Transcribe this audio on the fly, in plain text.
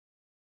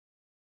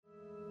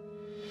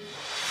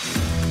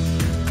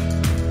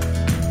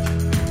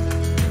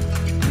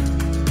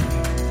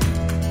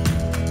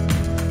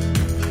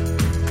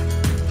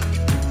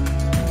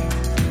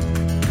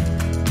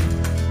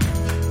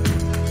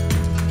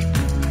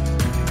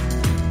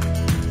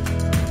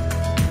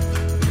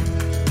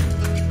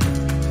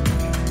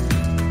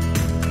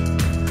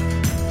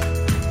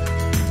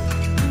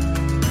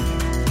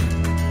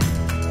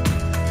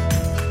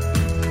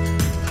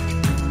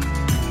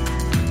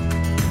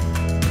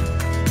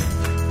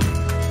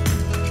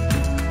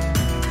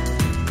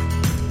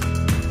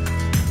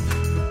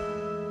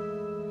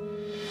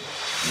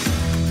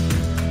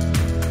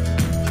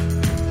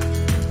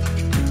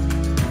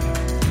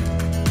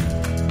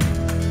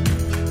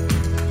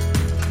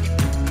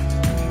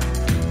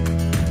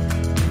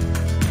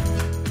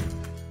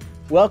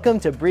Welcome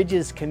to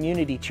Bridges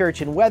Community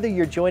Church, and whether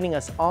you're joining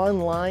us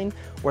online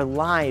or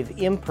live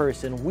in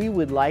person, we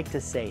would like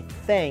to say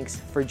thanks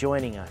for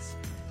joining us.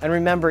 And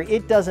remember,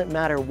 it doesn't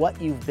matter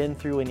what you've been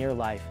through in your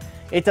life.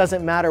 It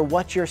doesn't matter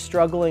what you're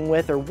struggling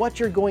with or what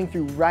you're going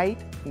through right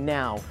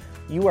now.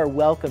 You are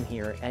welcome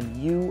here, and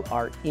you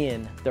are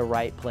in the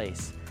right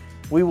place.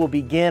 We will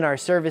begin our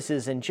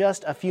services in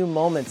just a few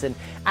moments, and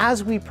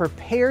as we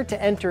prepare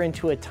to enter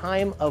into a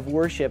time of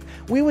worship,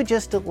 we would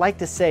just like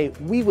to say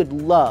we would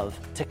love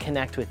to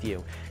connect with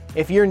you.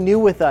 If you're new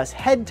with us,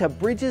 head to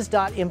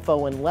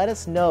bridges.info and let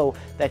us know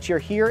that you're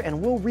here,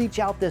 and we'll reach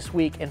out this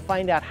week and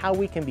find out how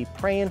we can be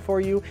praying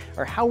for you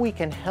or how we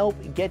can help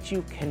get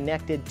you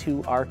connected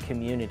to our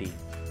community.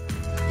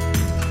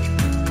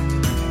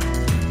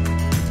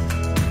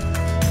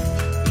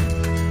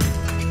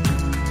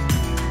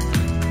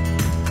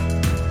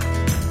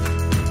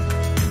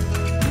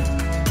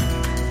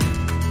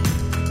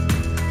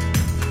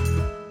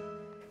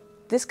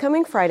 This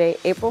coming Friday,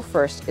 April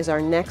 1st, is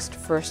our next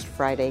First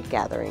Friday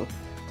gathering.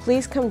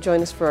 Please come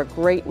join us for a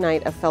great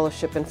night of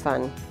fellowship and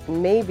fun,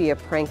 maybe a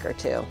prank or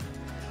two.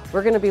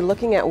 We're going to be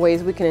looking at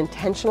ways we can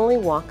intentionally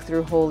walk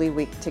through Holy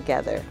Week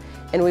together.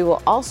 And we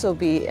will also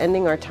be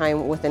ending our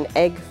time with an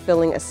egg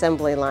filling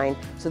assembly line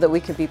so that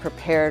we can be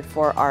prepared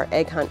for our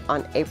egg hunt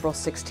on April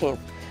 16th,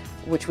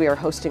 which we are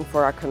hosting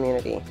for our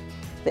community.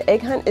 The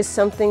egg hunt is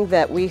something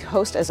that we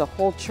host as a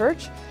whole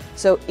church,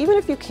 so even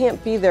if you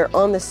can't be there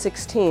on the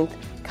 16th,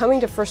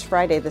 coming to First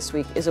Friday this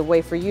week is a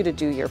way for you to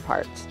do your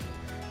part.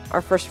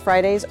 Our First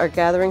Fridays are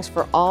gatherings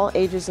for all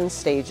ages and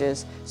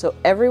stages, so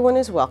everyone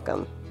is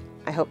welcome.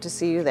 I hope to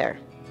see you there.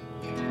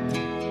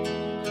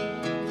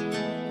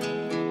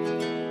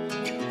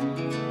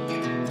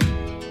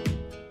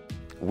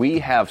 We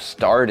have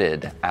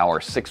started our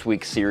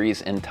 6-week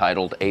series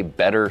entitled A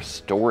Better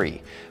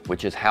Story,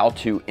 which is how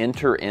to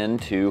enter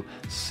into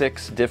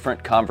 6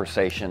 different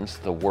conversations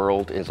the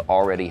world is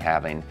already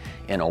having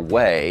in a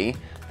way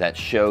that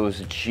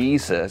shows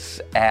Jesus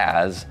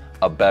as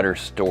a better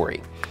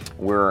story.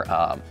 We're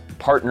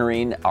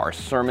partnering our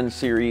sermon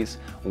series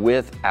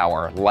with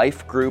our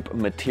life group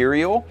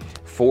material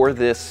for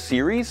this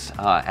series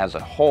as a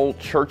whole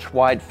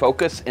church-wide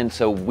focus, and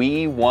so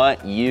we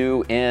want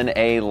you in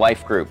a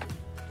life group.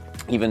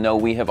 Even though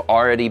we have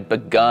already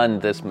begun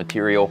this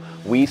material,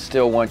 we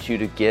still want you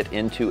to get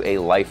into a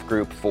life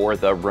group for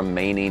the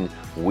remaining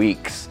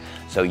weeks.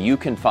 So you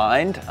can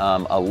find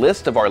a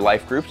list of our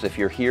life groups if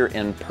you're here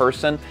in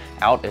person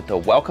out at the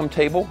welcome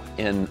table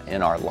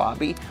in our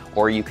lobby,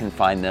 or you can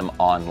find them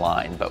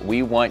online. But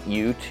we want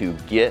you to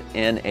get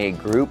in a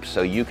group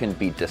so you can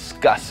be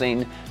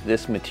discussing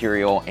this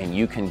material and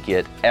you can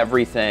get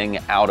everything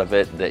out of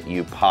it that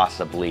you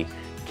possibly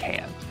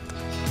can.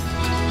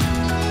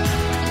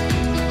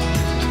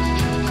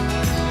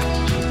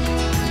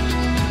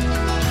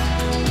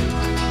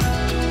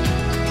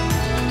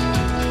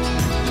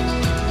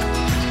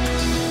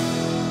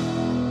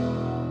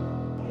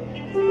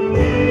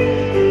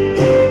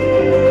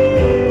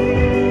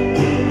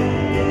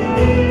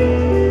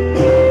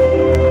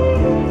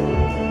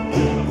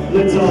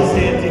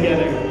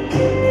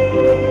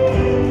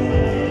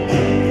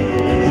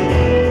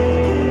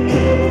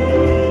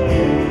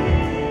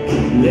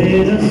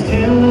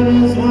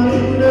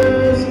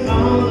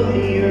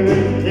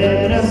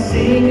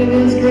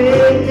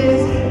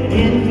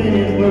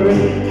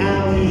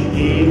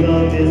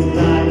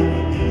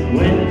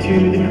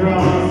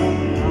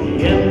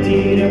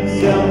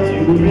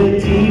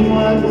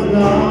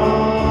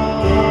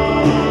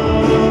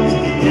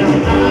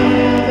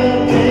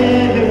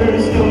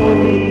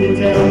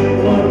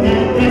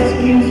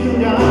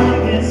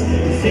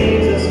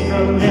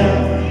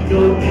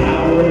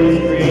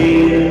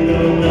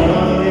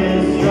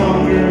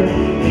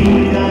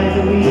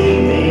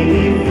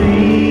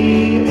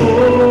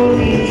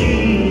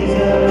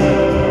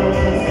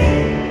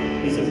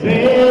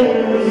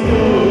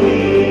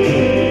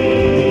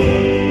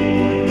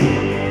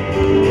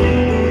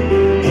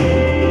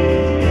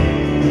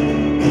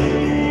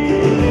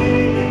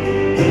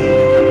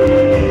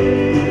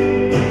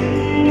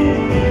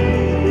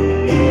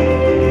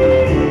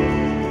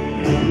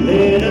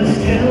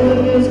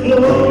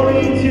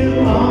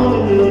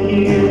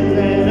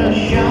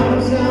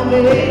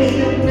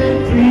 Salvation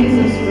that frees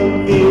us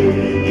from fear.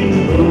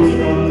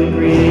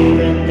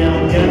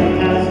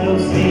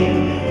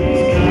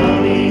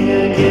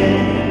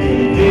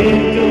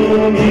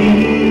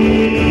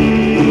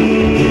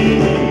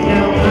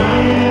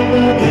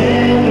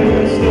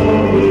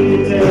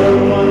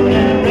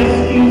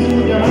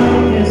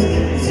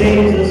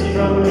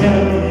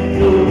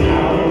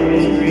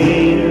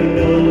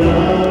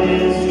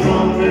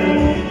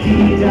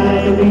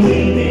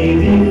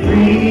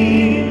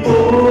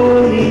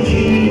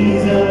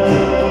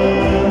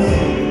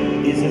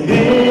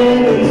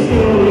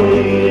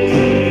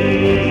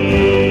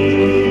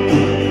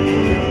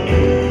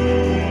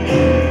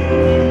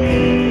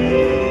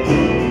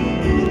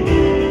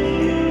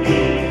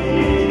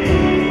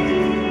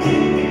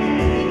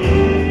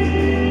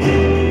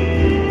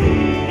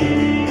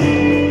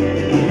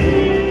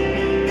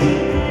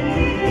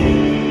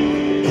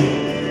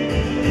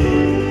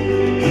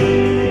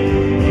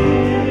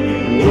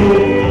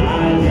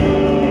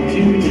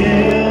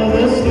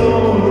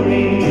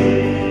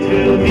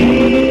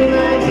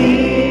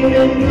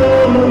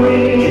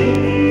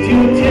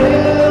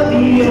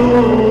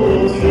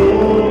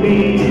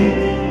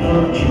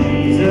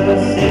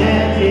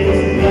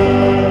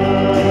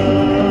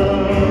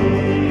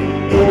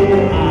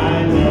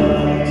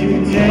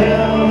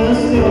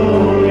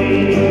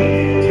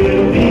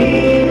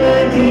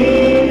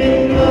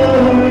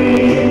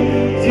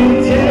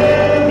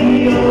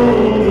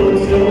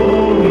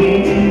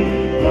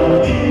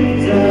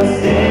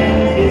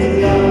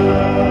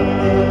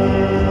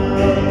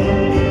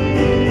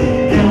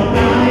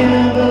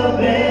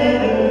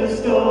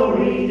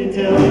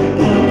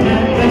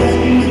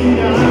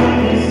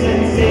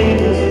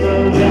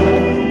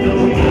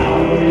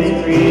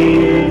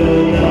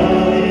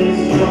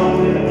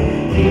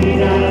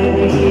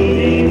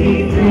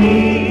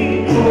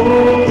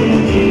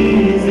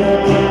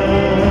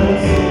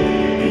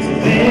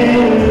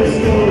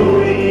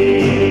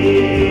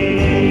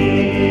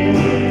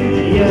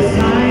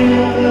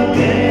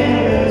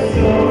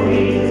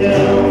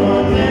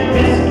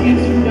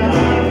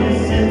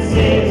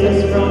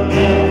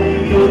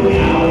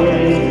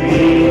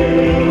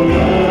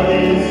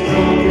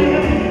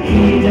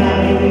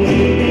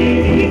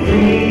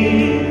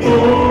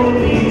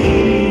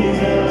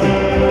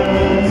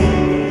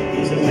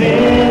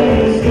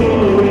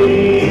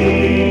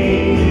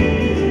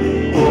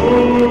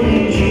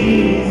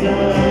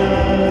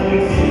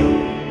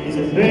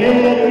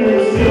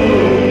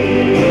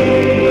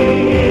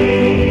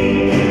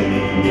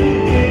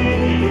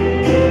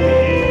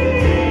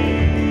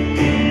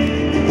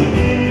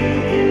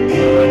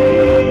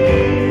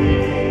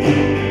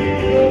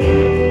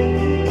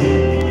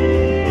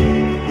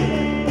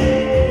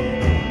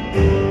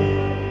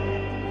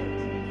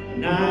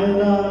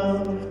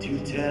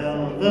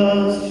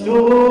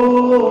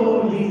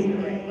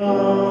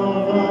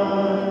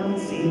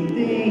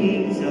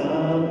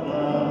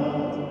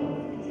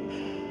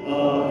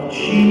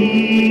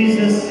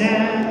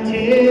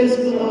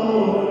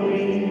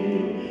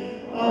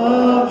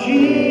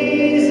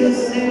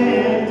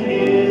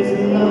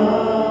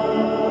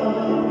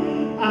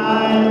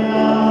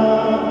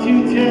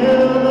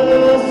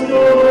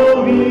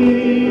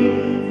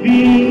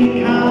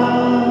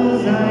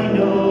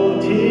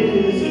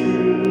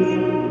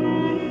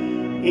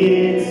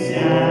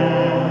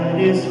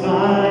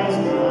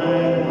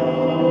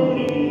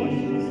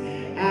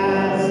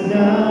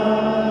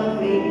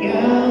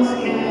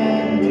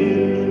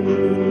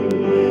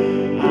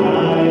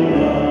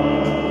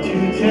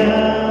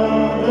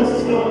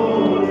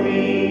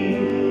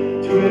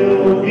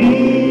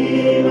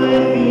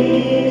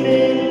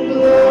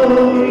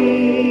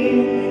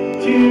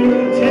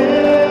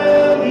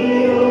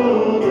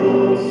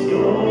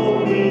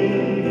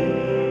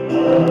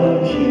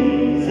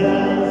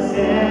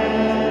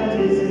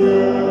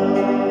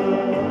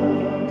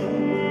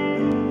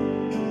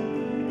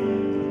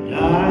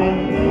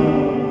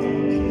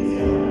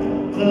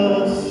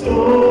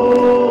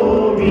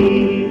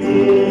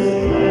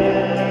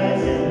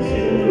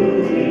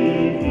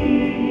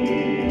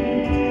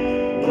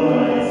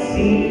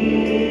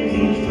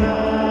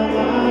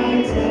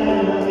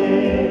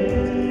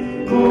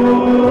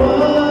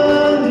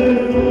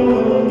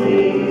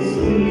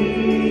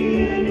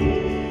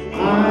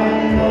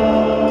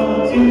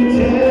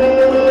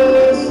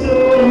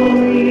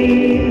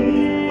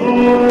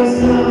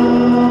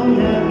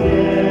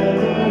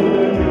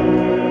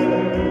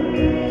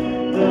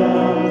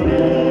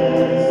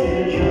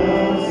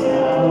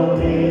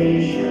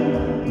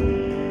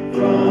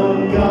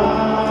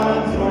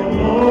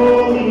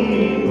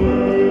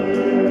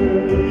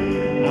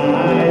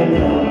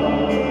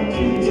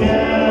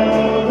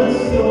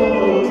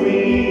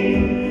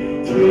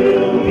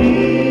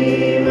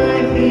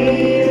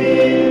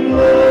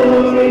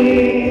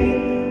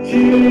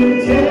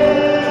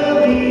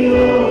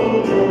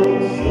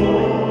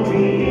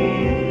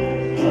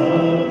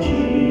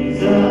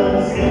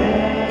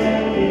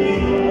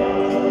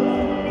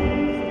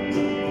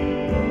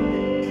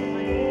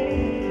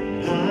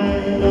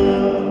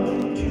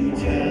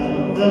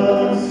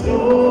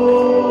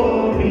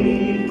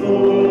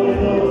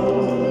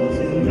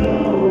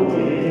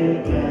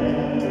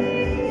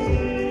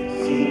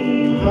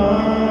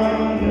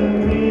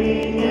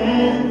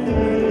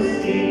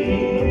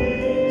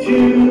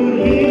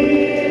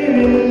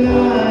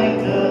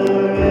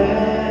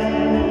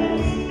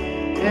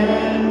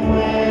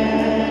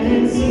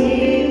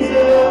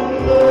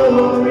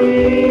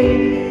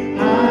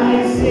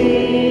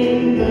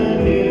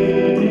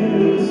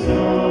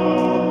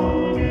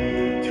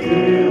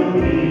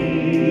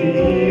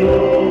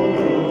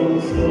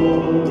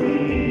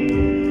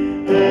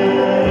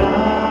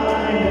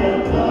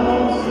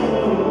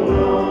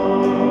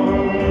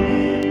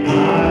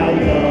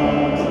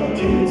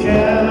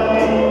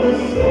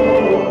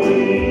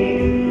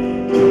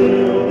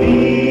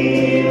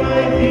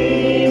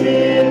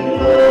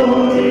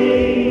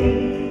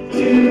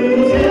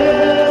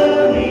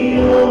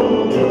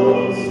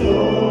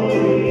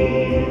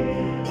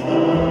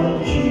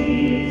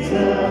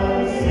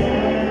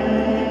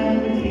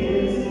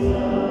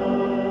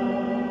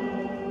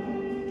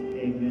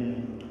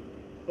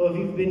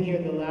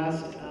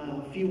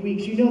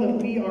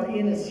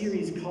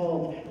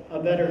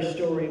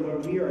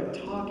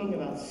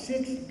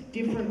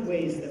 Different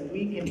ways that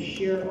we can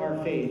share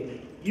our faith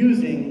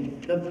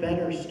using the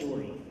better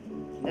story.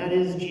 And that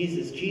is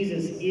Jesus.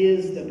 Jesus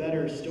is the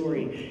better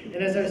story.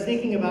 And as I was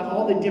thinking about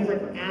all the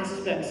different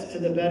aspects to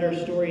the better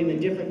story and the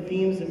different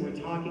themes that we're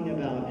talking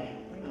about,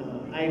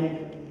 I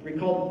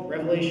recalled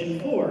Revelation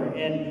 4,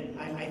 and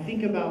I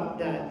think about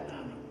that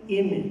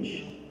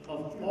image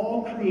of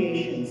all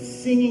creation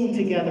singing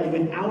together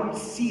without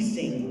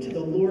ceasing to the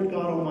Lord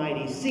God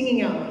Almighty,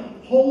 singing out,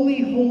 "Holy,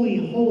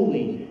 holy,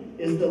 holy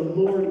is the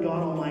Lord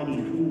God Almighty,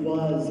 who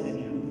was and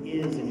who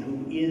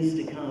is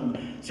to come."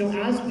 So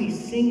as we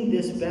sing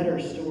this better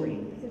story,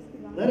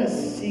 let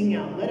us sing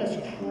out, let us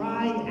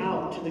cry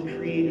out to the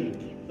Creator,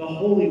 the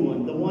Holy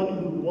One, the one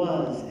who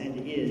was and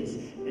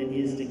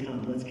is to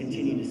come. Let's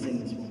continue to sing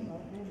this one.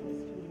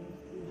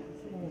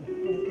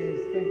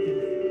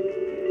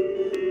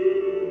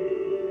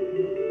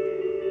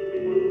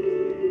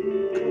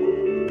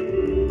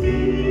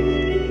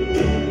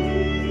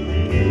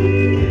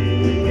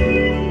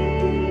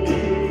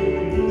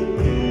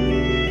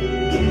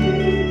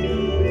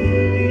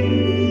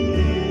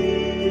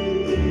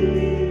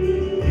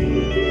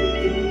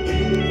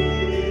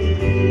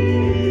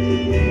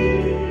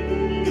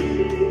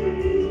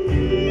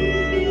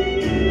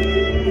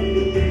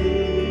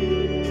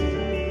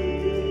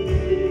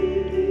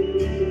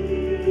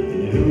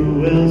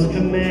 Who else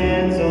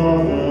commands all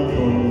the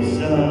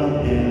hosts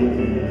of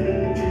heaven?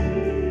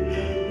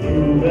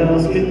 Who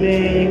else could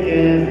make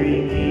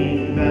every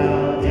king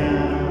bow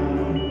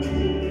down?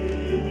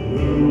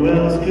 Who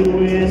else could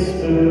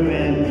whisper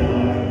and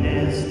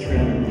darkness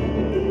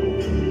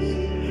trembles?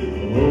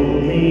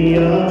 Only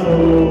a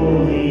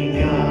holy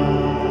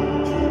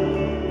God.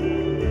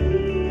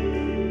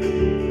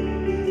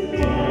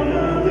 What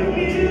other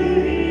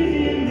beauty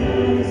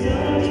demands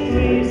such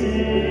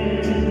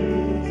praises?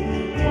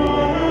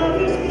 What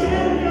other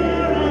splendor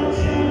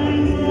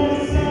outshines the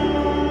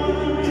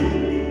sun?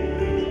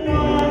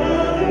 What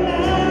other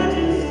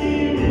majesty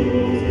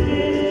rules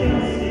with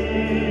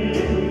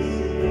justice?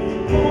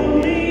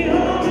 Only a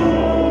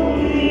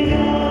holy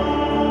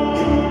God.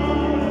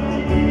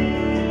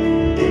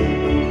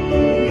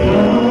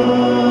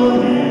 Come,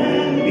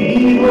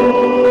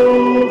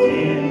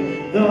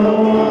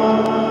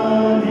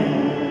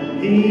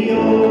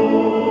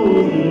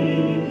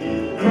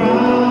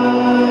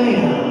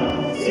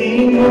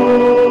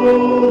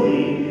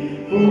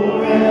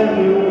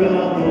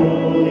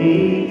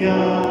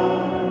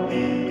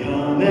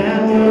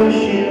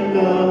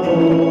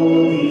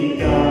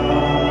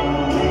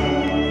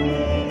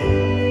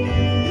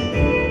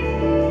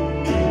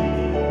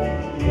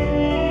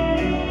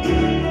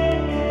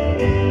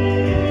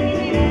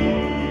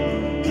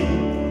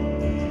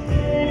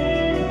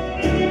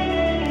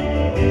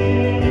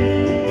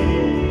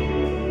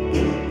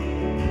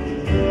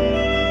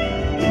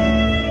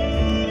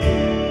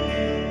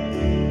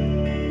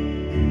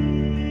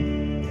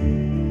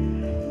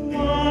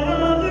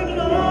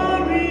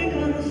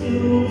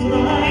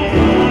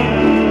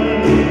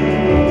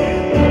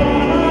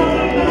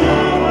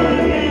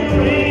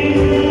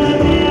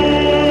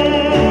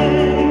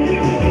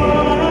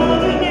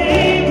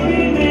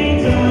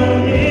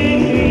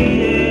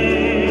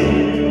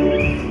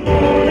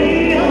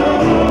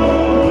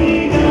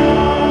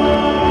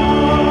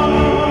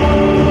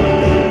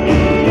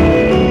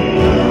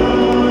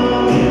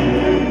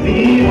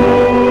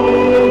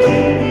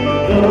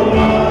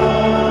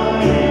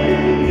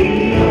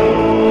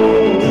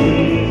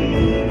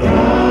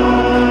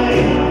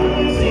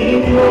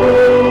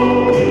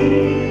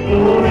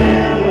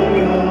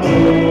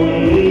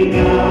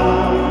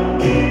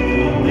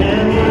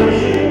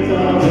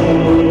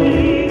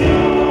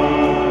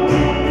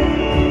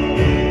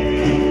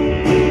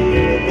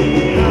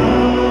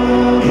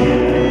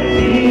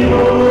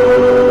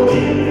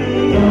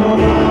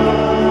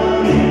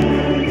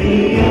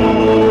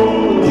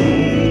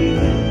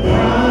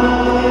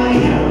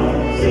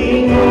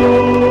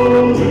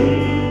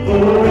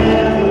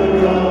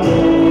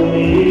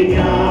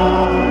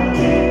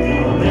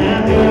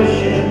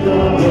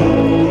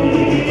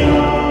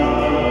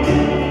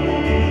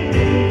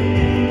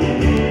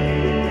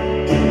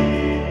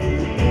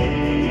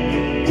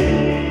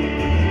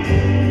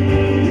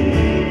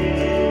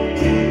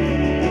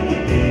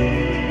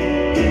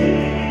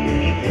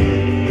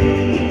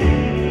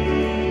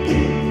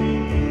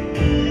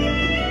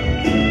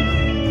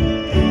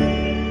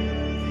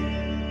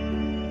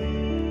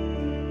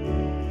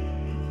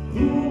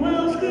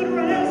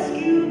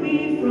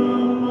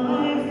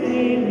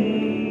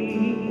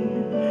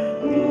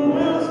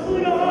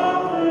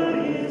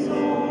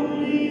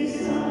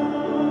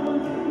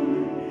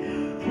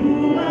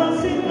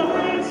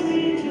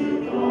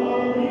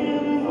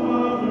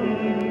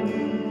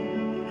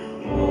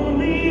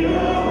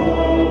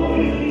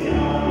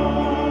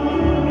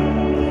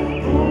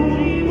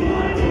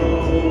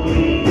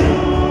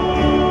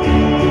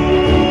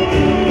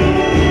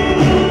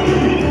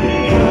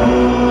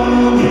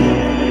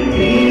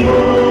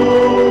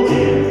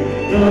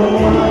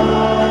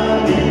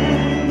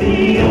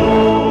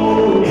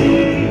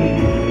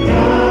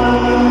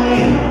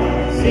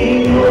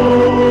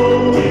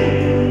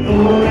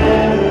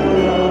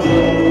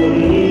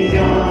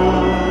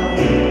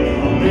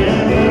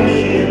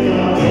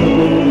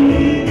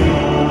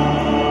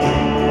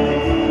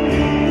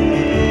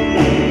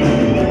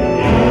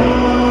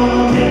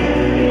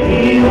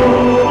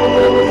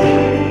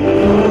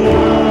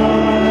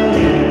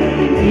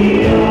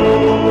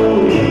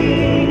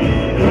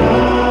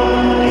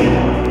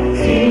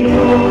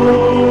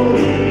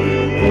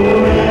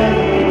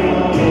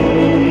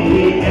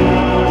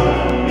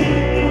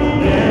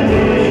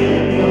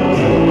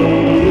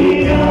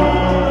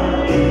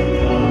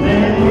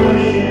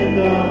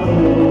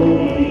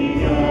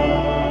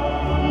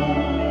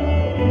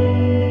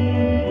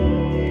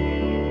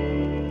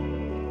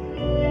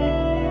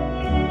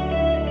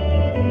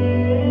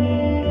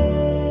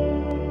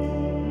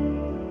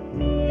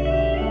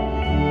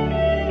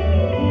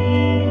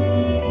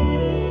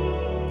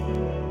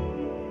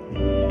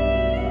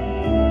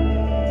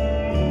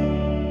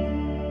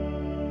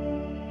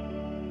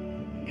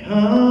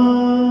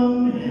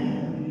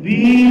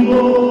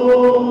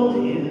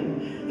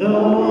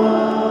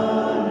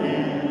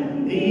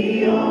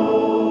 the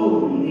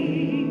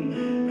only.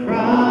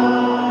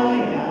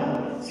 Cry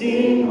out,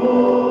 sing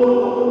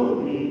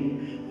holy,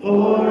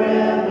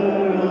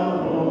 forever a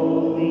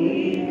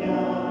holy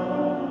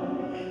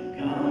God.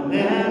 Come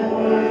and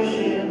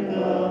worship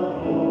the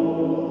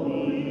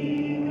holy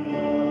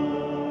God.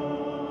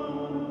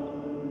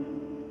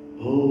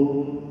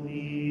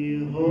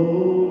 Holy,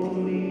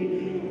 holy,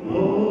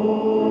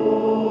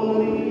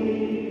 holy,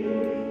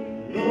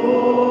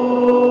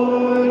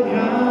 Lord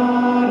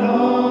God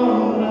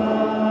Almighty.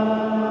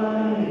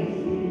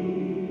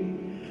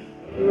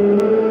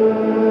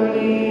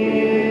 Early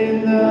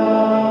in the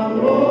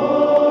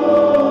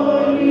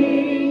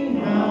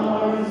morning,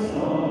 our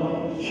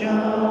song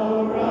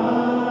shall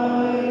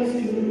rise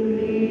to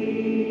thee.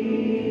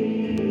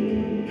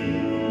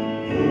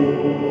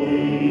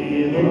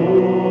 Holy,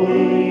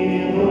 holy,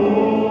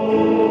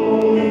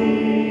 holy,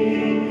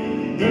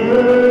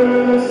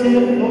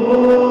 merciful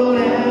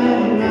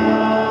and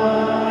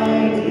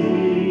mighty,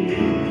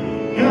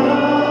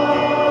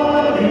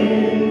 God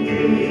in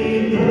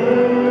three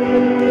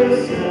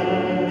persons,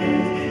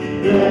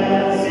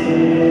 blessed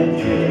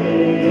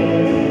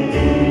Trinity.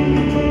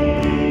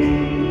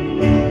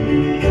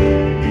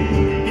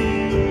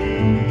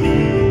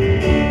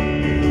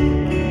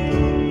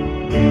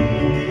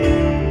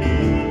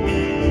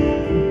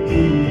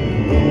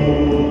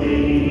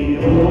 Holy,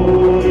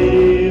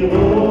 holy,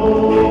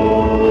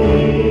 holy,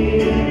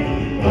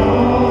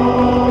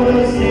 all the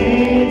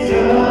saints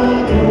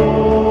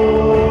adore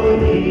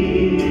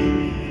thee,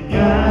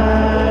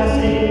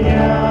 casting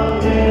down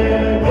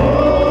their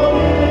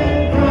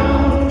golden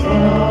crowns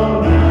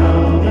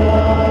around the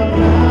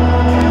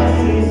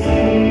glassy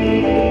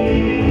sea.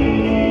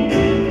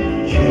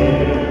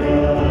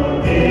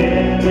 Cherubim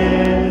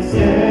and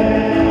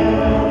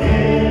seraphim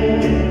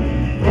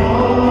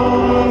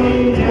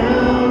falling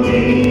down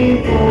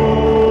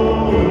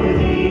before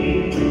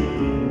thee,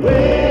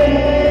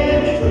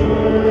 which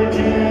word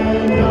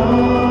and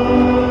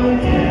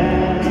art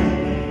and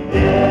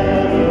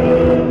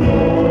evermore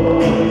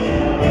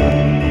shall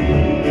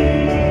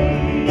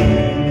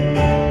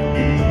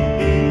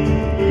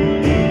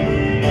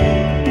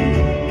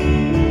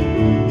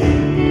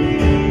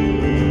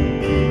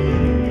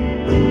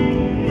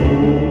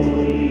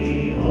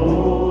Holy,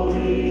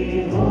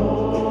 holy,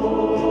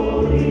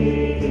 holy,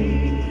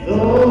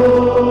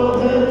 though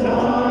the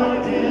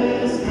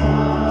darkness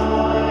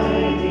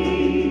hide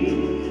thee,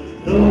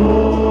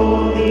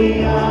 though the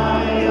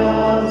eye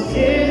of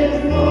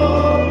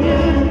sinful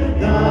man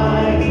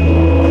thy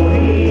glory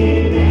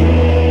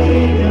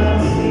may not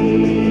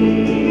see.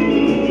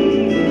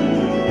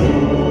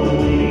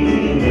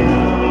 Holy,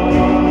 thou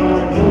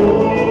art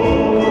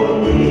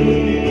holy,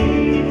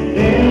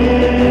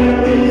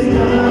 there is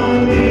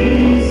none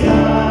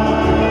beside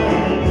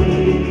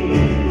thee,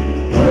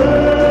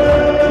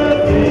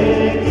 perfect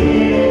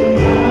in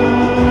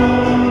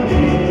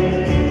bounding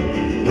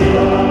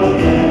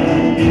love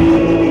and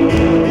purity.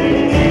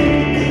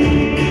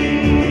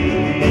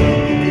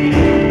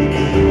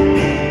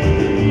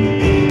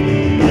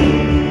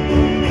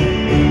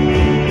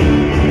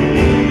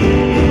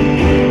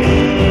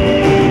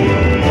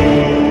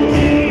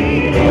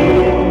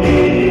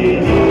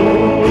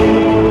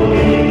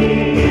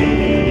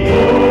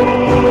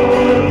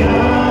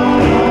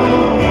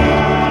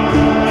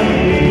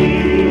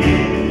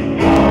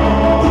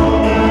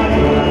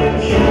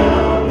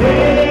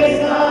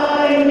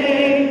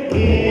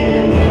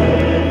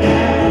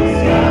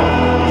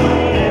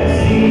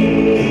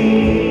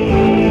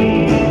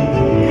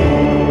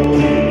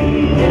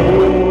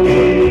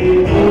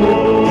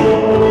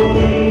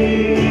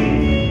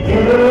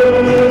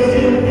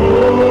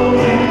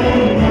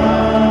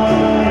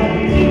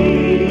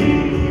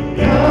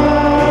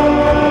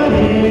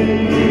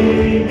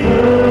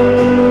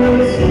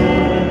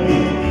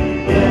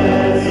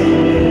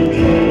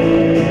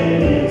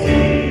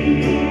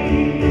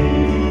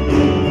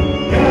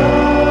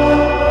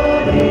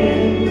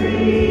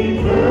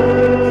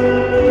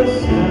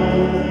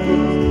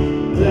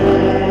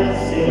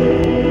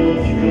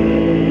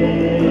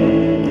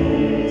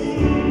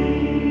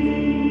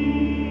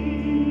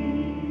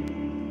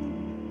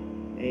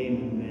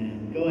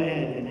 Amen. Go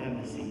ahead and have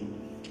a seat.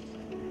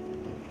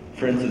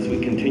 Friends, as we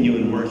continue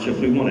in worship,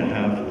 we want to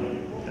have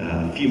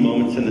a few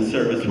moments in the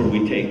service where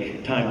we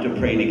take time to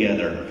pray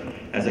together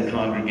as a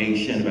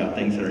congregation about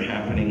things that are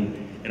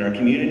happening in our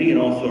community and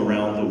also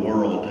around the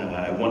world.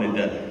 I wanted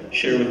to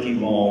share with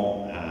you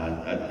all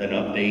an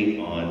update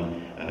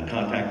on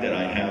contact that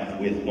I have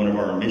with one of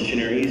our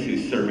missionaries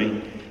who's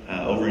serving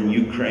over in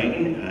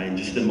Ukraine in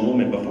just a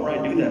moment. Before I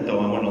do that, though,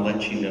 I want to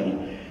let you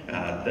know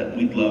that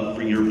we'd love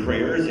for your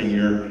prayers and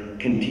your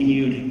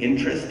continued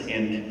interest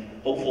and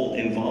hopeful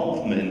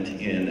involvement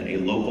in a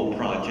local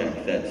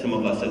project that some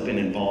of us have been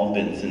involved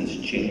in since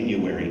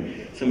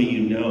January. Some of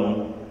you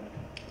know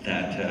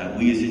that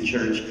we as a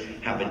church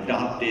have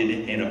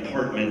adopted an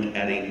apartment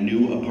at a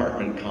new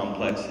apartment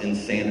complex in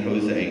San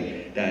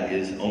Jose that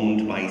is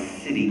owned by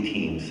City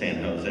Team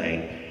San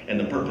Jose. And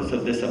the purpose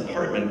of this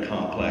apartment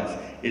complex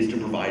is to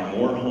provide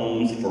more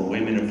homes for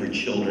women and for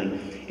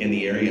children in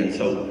the area. And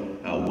so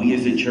we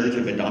as a church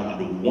have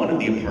adopted one of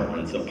the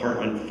apartments,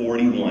 apartment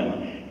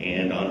 41.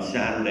 And on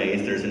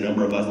Saturdays, there's a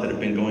number of us that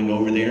have been going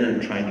over there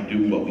and trying to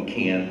do what we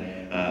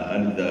can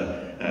under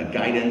the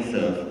guidance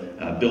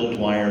of Bill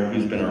Dwyer,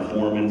 who's been our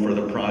foreman for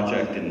the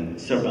project,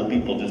 and several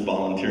people just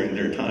volunteering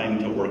their time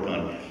to work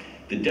on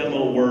the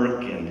demo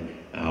work. And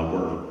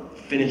we're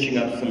finishing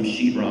up some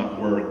sheetrock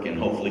work and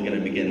hopefully going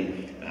to begin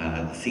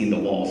seeing the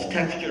walls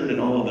textured and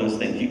all of those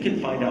things. You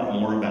can find out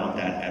more about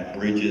that at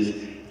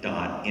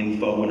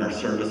bridges.info in our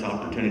service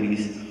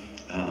opportunities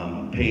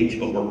page.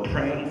 But we're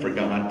praying for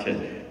God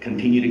to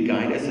continue to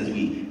guide us as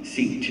we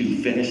seek to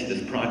finish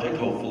this project,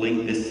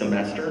 hopefully this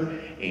semester.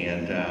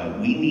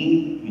 And we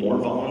need more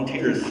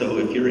volunteers. So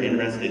if you're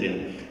interested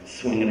in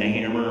swinging a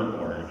hammer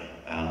or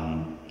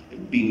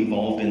being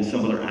involved in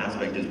some other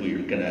aspect as we're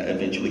going to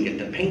eventually get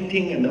to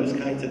painting and those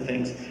kinds of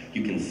things,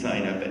 you can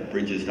sign up at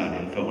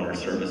bridges.info on our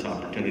service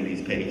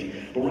opportunities page.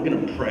 But we're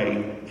going to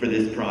pray for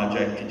this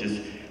project to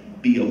just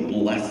be a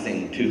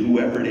blessing to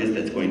whoever it is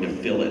that's going to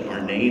fill it.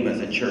 Our name as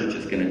a church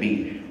is going to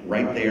be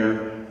right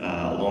there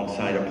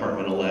alongside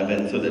apartment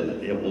 11, so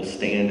that it will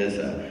stand as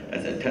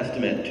a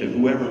testament to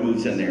whoever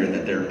moves in there,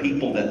 that there are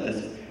people that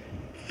this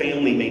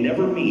family may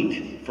never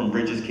meet from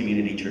Bridges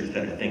Community Church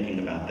that are thinking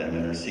about them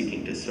and are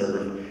seeking to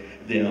serve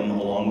them,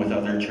 along with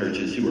other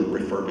churches who are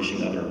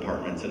refurbishing other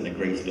apartments in the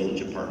Grace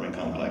Village apartment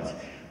complex.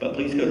 But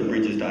please go to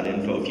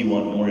bridges.info if you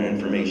want more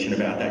information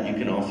about that. You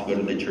can also go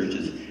to the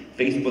church's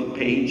Facebook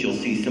page. You'll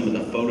see some of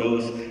the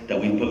photos that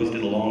we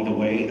posted along the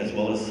way, as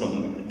well as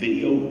some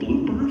video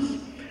bloopers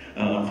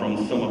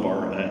from some of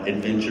our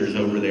adventures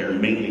over there,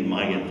 mainly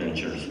my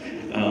adventures.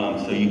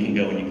 So you can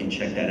go and you can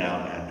check that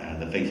out at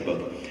the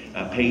Facebook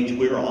page.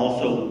 We're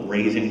also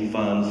raising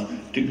funds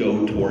to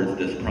go towards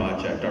this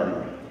project.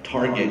 Our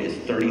target is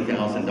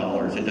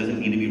 $30,000. It doesn't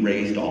need to be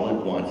raised all at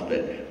once,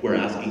 but we're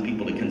asking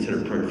people to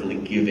consider prayerfully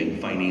giving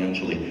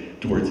financially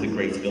towards the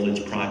Grace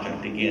Village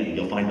project. Again,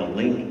 you'll find a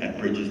link at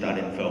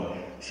bridges.info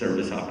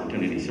service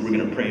opportunities. So we're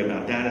going to pray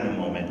about that in a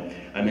moment.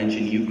 I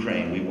mentioned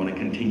Ukraine. We want to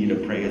continue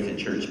to pray as a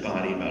church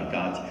body about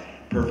God's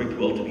perfect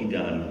will to be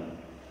done.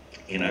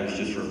 And I was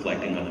just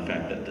reflecting on the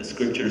fact that the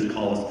scriptures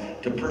call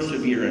us to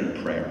persevere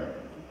in prayer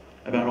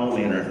about all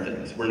manner of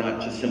things. We're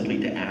not just simply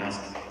to ask,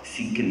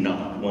 seek, and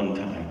knock one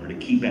time. We're to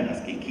keep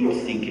asking, keep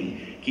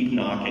seeking, keep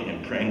knocking,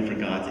 and praying for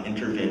God's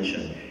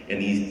intervention in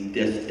these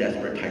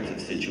desperate types of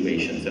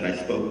situations. And I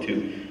spoke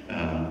to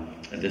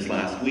this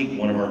last week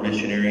one of our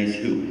missionaries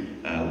who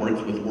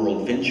works with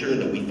World Venture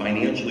that we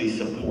financially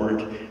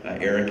support,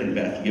 Eric and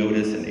Beth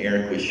Yotis. And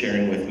Eric was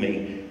sharing with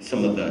me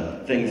some of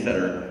the things that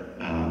are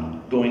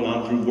going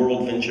on through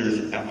World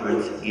Venture's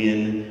efforts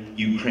in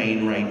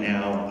Ukraine right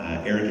now.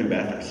 Eric and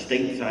Beth are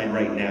stateside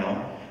right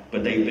now,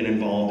 but they've been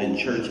involved in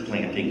church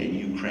planting in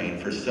Ukraine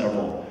for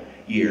several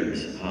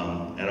years.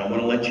 And I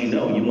want to let you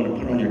know, you want to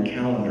put on your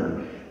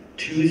calendar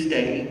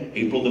Tuesday,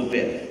 April the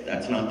 5th.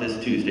 That's not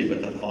this Tuesday,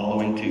 but the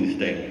following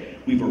Tuesday.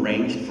 We've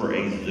arranged for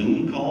a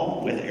Zoom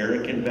call with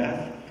Eric and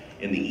Beth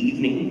in the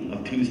evening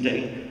of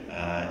Tuesday,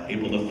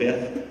 April the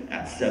 5th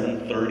at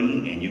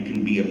 7:30, and you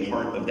can be a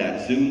part of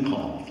that Zoom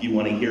call if you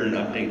want to hear an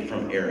update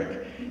from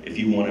Eric, if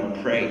you want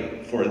to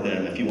pray for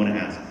them, if you want to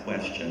ask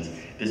questions.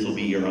 This will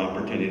be your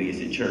opportunity as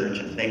a church.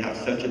 They have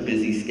such a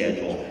busy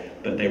schedule,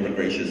 but they were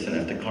gracious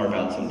enough to carve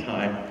out some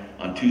time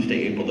on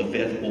Tuesday, April the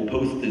 5th. We'll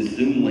post this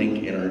Zoom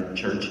link in our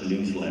church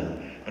newsletter.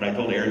 But I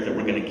told Eric that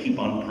we're going to keep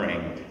on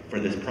praying for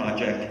this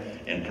project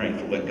and praying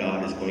for what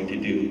God is going to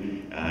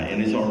do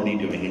and is already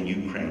doing in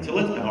Ukraine. So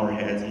let's bow our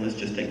heads and let's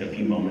just take a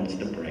few moments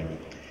to pray.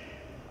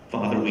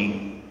 Father,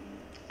 we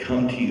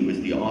come to you as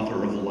the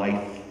author of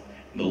life,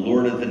 the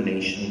Lord of the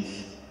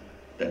nations,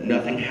 that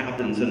nothing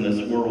happens in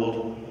this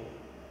world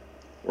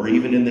or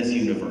even in this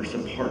universe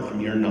apart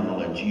from your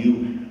knowledge.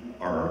 You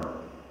are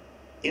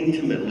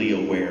intimately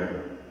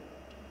aware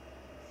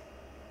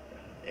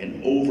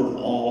and over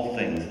all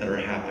things that are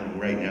happening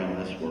right now in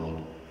this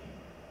world.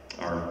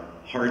 Our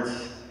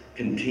hearts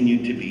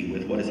continue to be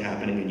with what is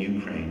happening in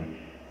Ukraine,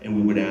 and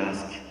we would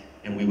ask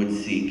and we would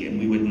seek and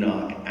we would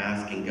knock,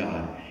 asking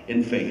God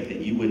in faith that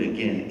you would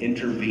again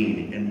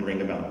intervene and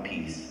bring about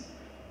peace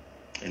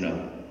in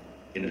a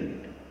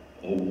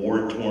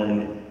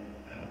war-torn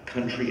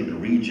country, in a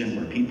region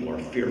where people are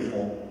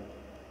fearful.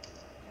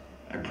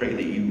 I pray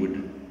that you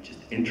would just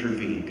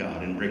intervene,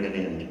 God, and bring an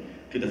end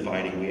to the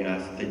fighting. We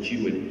ask that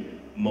you would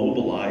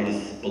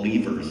mobilize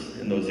believers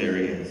in those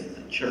areas,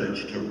 the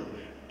church,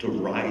 to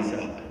rise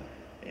up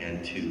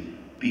and to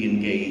be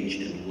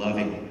engaged in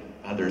loving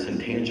others in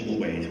tangible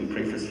ways. We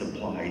pray for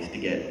supplies to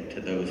get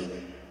to those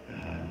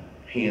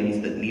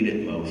hands that need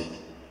it most.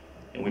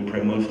 And we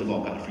pray most of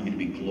all, God, for you to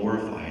be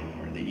glorified,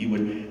 Lord, that you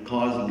would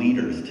cause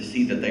leaders to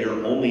see that they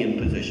are only in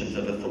positions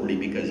of authority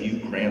because you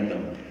grant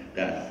them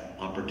that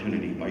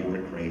opportunity by your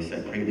grace.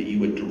 I pray that you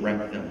would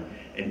direct them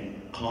and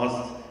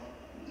cause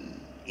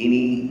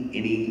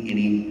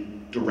any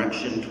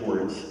direction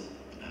towards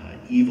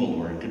evil,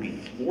 Lord, to be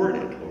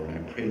thwarted, Lord. I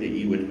pray that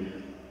you would,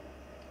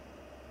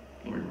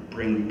 Lord,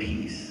 bring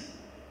peace.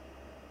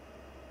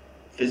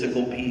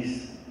 Physical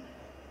peace,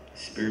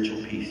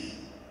 spiritual peace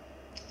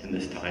in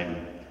this time.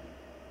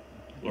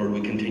 Lord,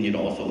 we continue to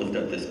also lift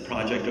up this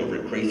project over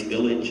at Grace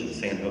Village in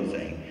San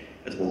Jose.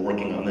 As we're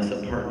working on this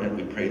apartment,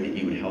 we pray that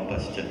you would help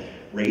us to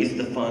raise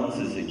the funds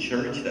as a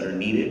church that are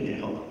needed to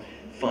help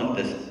fund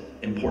this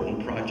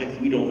important project.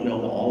 We don't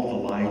know all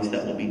the lives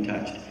that will be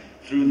touched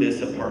through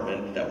this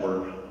apartment that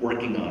we're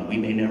working on. We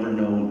may never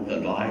know the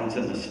lives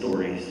and the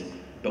stories,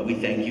 but we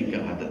thank you,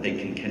 God, that they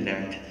can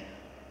connect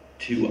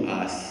to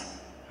us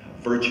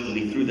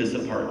virtually through this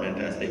apartment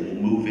as they will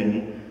move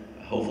in,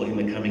 hopefully in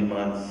the coming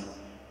months,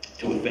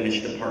 to a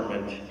finished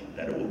apartment,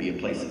 that it will be a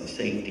place of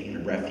safety and a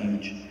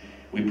refuge.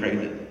 We pray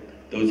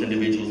that those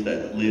individuals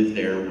that live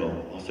there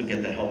will also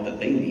get the help that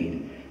they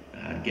need,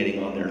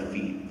 getting on their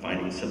feet,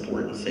 finding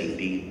support and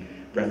safety,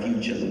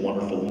 refuge in the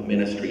wonderful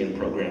ministry and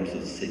programs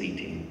of the city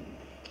team.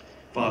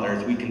 Father,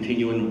 as we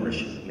continue in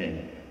worship,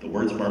 may the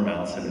words of our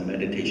mouths and the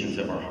meditations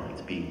of our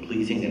hearts be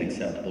pleasing and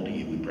acceptable to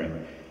you, we pray.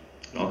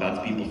 And all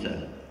God's people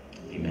said,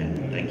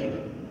 amen. Thank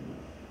you.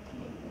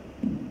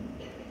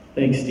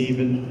 Thanks, Steve.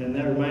 And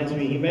that reminds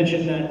me, he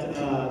mentioned that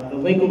the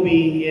link will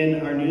be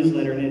in our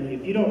newsletter. And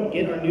if you don't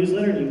get our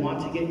newsletter and you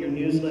want to get your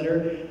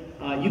newsletter,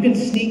 you can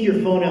sneak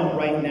your phone out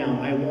right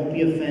now. I won't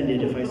be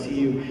offended if I see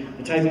you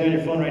typing on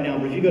your phone right now.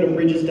 But if you go to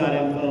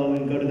bridges.info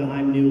and go to the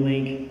I'm New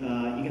link,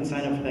 you can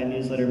sign up for that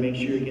newsletter. Make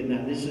sure you're getting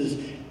that. This is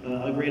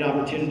a great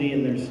opportunity,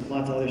 and there's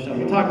lots of other stuff.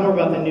 We'll talk more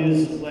about the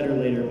newsletter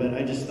later, but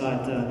I just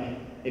thought,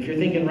 if you're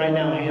thinking right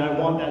now, hey, I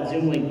want that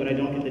Zoom link, but I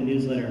don't get the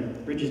newsletter,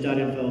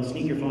 bridges.info,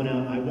 sneak your phone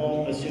out. I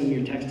won't assume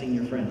you're texting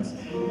your friends.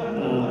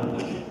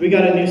 We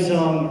got a new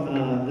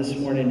song this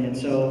morning, and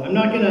so I'm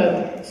not going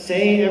to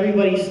say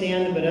everybody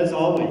stand, but as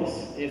always,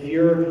 if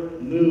you're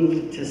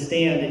moved to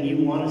stand and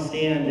you want to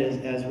stand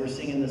as we're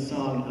singing this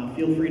song,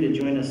 feel free to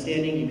join us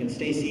standing. You can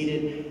stay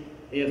seated.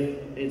 If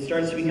it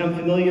starts to become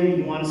familiar,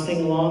 you want to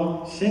sing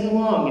along. Sing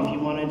along. If you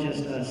want to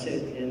just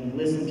sit and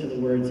listen to the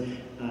words,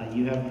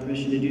 you have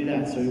permission to do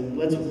that. So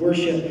let's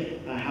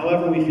worship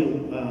however we feel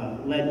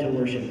led to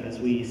worship as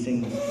we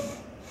sing this song.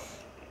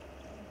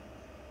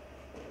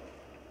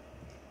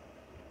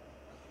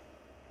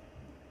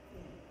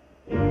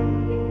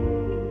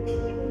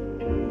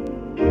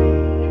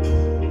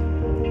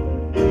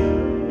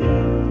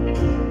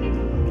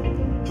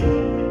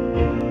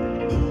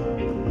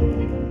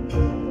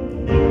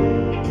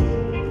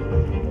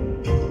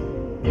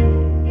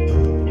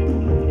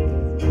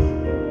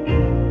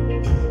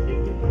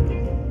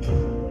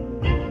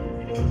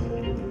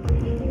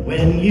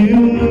 When you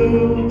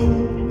move,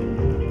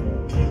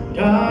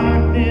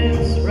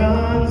 darkness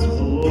runs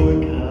for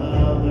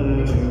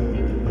cover.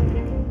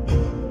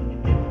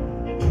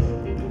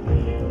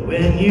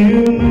 When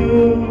you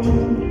move,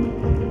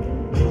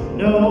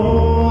 no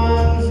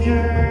one's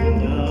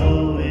turned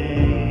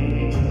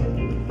away.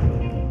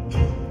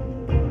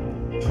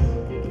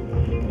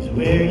 'Cause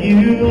where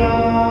you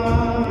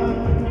are,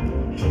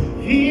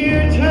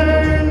 fear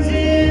turns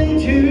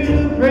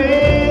into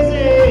praise.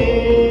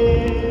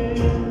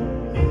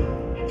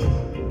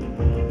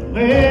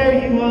 Where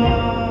you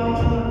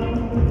are,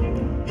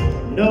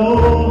 no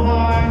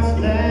heart's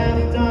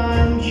left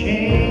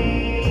unchanged.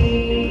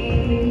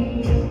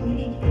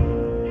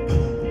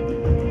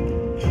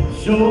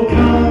 So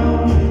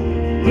come,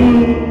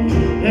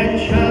 move, let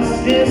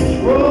justice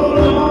roll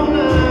on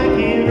like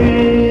a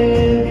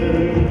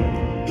river.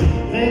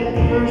 Let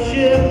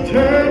worship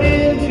turn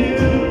into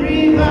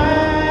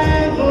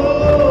revival.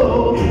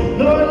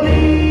 Lord,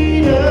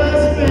 lead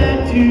us back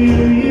to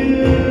you.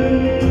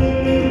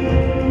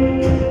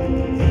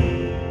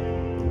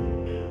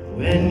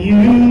 When you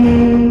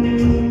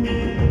move,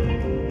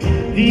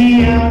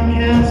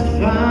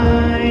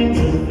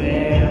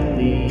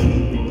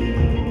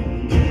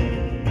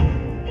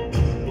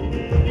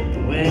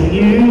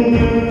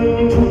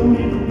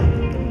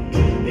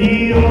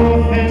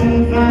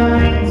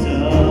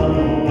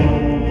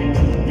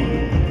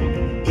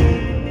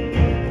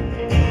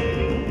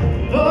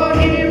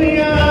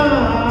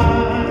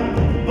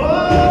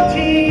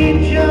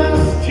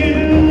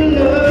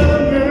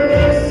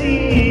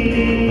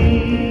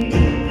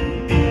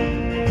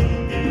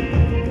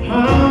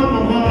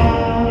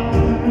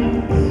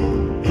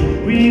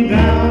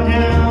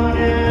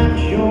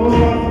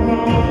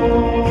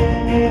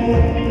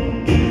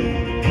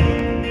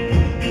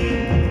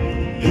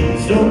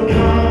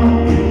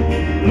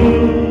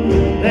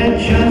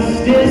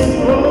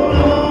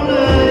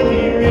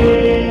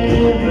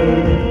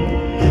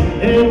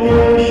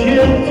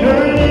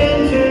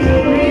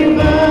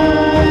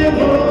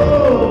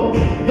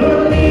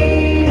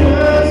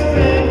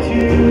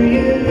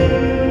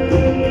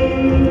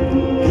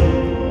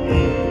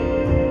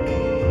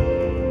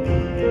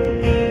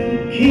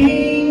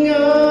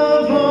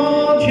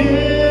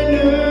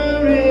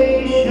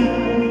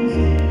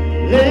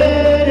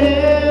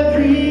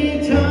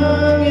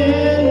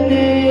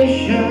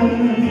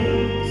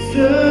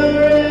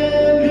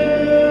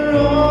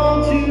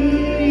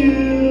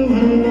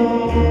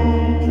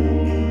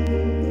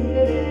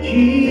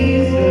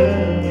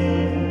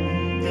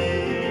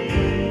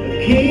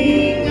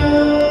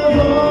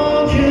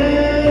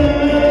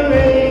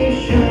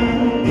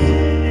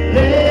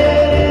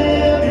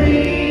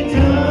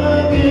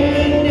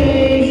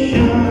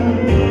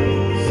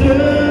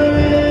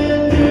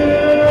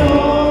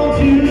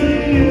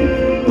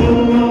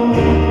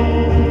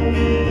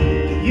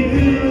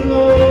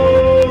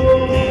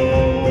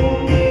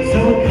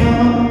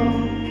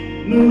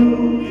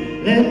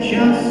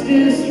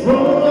 justice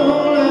roll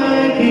on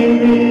like a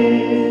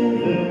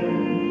river.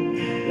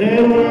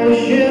 Let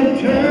worship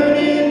turn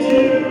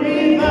into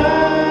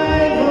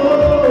revival.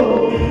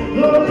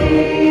 Lord,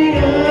 lead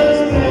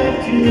us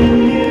back to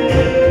you.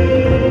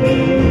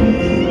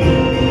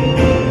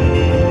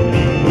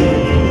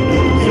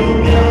 So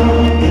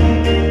come,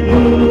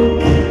 move,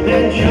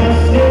 let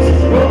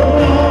justice roll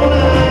on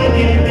like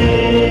a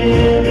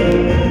river.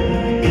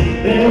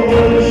 Let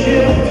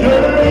worship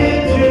turn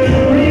into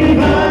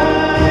revival.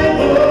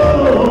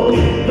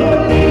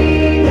 Lord,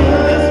 lead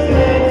us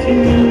back to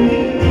you.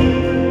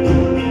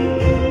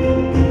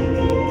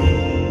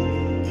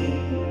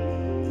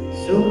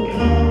 So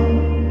come,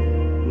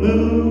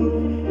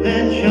 move,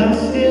 let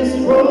justice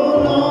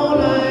roll on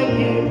like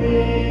a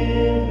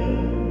river.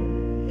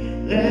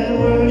 Let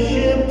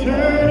worship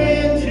turn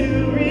into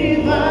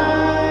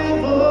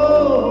revival.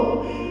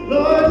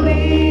 Lord,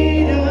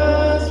 lead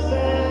us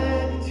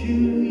back to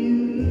you.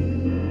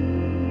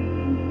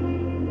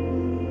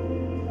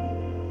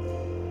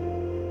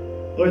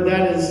 Lord,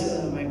 that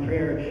is my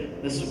prayer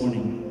this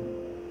morning.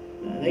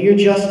 That your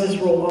justice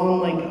roll on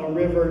like a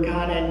river,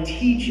 God, and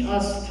teach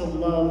us to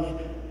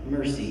love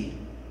mercy.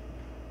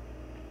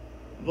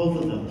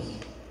 Both of those.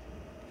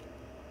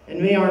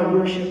 And may our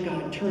worship,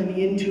 God, turn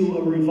into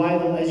a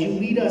revival as you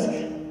lead us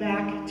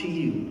back to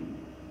you.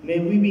 May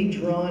we be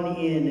drawn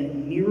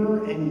in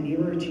nearer and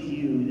nearer to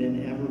you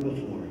than ever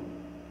before.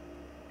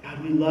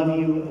 God, we love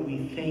you,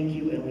 we thank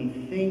you, and we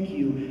thank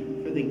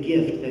you for the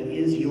gift that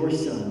is your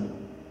Son,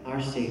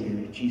 our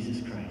Savior,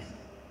 Jesus Christ.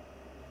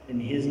 In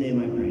his name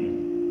I pray.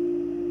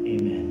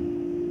 Amen.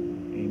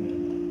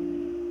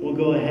 Amen. We'll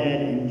go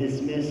ahead and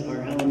dismiss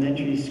our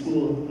elementary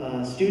school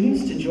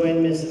students to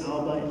join Miss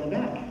Alba in the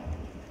back.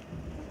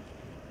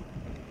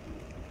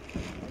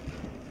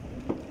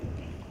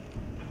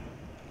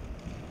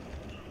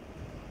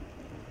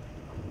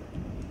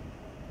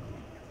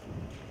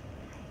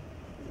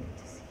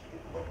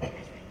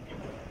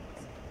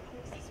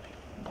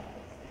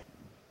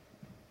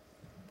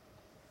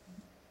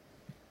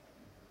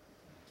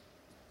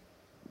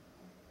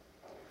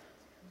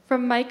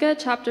 From Micah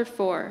chapter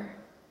 4.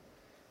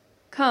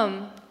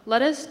 Come,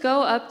 let us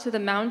go up to the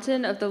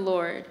mountain of the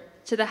Lord,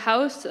 to the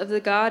house of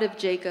the God of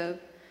Jacob,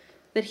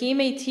 that he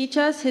may teach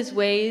us his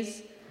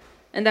ways,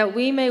 and that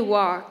we may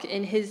walk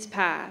in his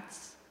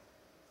paths.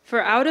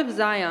 For out of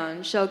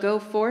Zion shall go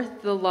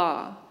forth the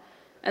law,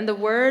 and the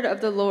word of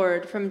the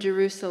Lord from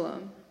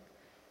Jerusalem.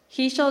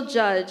 He shall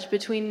judge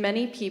between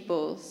many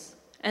peoples,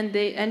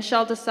 and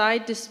shall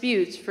decide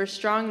disputes for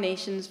strong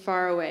nations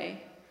far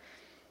away.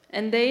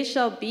 And they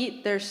shall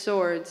beat their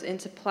swords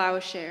into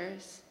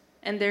plowshares,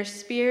 and their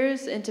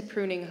spears into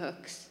pruning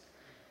hooks.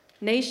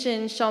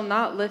 Nation shall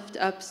not lift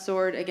up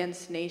sword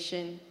against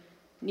nation,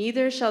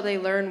 neither shall they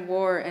learn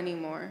war any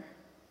more.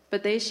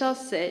 But they shall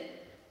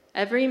sit,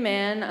 every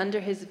man under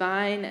his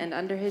vine and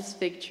under his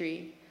fig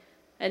tree,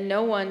 and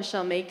no one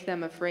shall make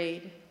them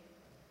afraid.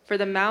 For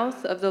the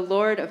mouth of the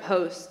Lord of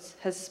hosts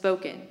has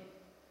spoken.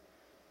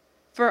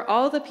 For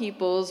all the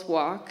peoples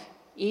walk,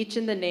 each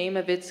in the name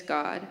of its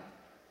God.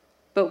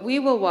 But we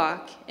will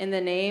walk in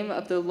the name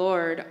of the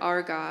Lord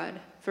our God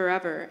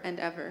forever and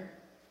ever.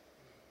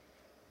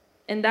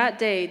 In that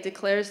day,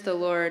 declares the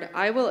Lord,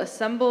 I will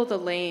assemble the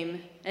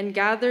lame and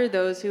gather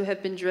those who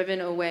have been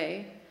driven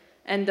away,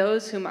 and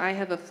those whom I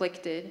have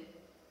afflicted.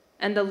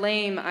 And the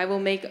lame I will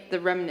make the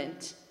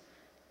remnant,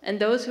 and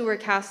those who were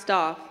cast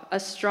off, a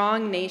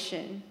strong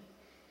nation.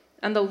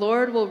 And the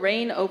Lord will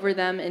reign over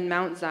them in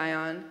Mount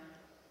Zion,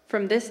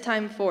 from this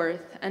time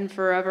forth and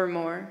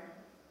forevermore.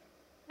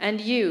 And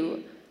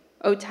you,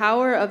 O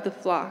tower of the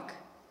flock,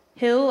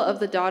 hill of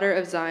the daughter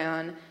of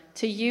Zion,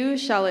 to you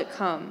shall it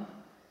come.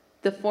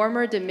 The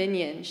former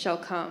dominion shall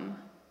come,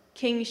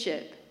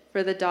 kingship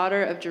for the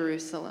daughter of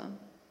Jerusalem.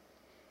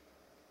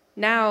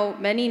 Now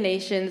many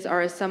nations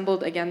are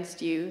assembled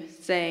against you,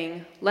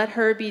 saying, let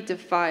her be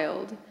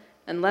defiled,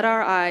 and let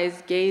our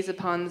eyes gaze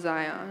upon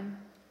Zion.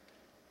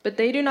 But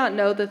they do not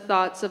know the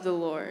thoughts of the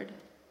Lord.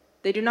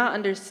 They do not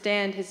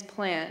understand his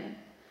plan,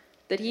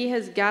 that he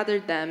has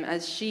gathered them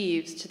as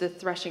sheaves to the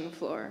threshing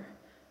floor.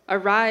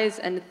 Arise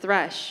and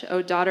thresh,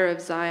 O daughter of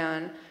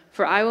Zion,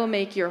 for I will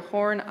make your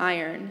horn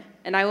iron,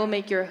 and I will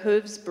make your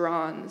hooves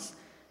bronze.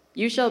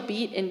 You shall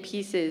beat in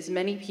pieces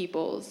many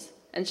peoples,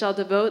 and shall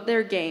devote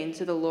their gain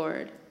to the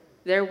Lord,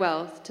 their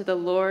wealth to the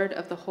Lord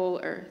of the whole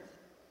earth.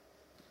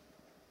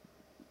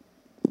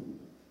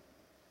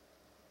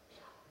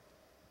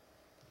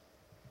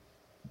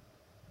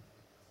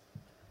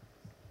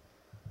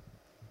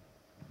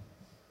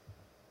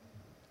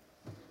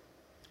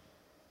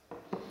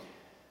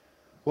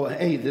 Well,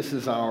 hey, this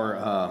is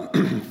our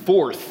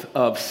fourth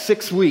of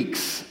 6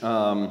 weeks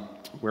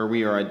where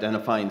we are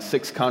identifying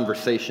 6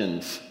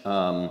 conversations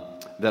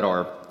that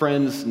our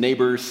friends,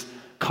 neighbors,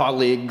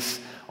 colleagues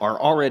are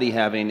already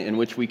having, in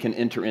which we can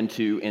enter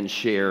into and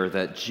share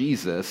that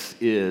Jesus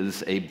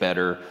is a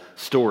better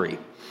story.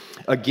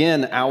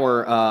 Again,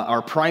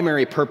 our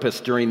primary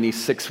purpose during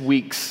these 6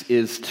 weeks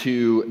is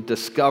to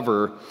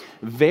discover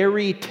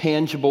very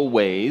tangible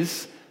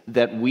ways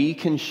that we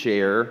can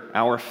share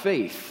our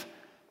faith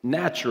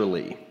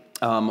naturally.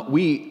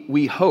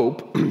 We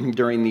hope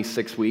during these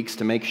 6 weeks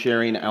to make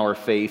sharing our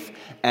faith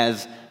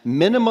as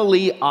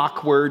minimally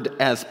awkward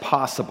as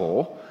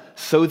possible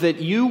so that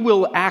you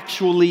will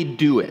actually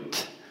do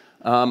it.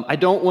 I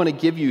don't want to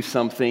give you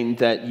something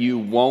that you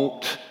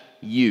won't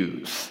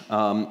use.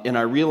 And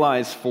I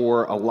realize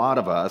for a lot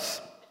of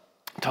us,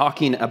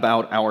 talking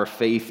about our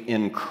faith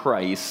in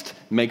Christ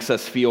makes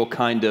us feel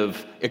kind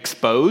of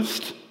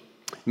exposed,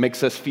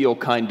 makes us feel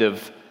kind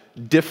of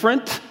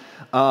different,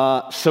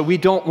 so we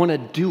don't want to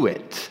do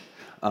it.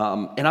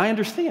 And I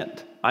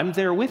understand. I'm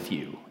there with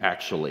you,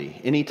 actually.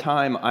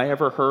 Anytime I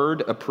ever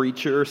heard a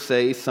preacher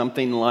say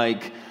something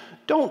like,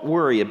 "Don't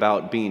worry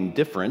about being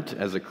different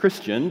as a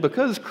Christian,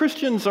 because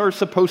Christians are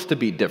supposed to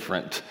be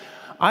different,"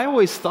 I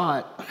always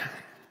thought,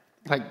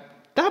 like,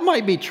 that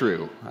might be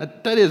true.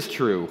 That is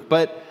true.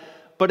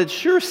 But it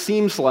sure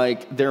seems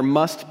like there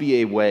must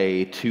be a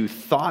way to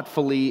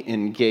thoughtfully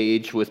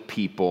engage with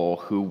people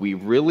who we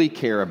really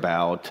care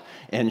about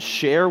and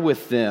share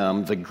with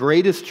them the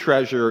greatest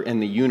treasure in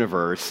the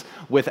universe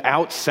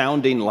without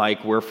sounding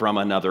like we're from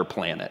another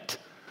planet,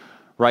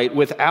 right?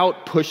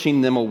 Without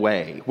pushing them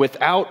away,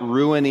 without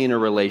ruining a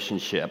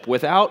relationship,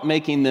 without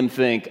making them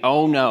think,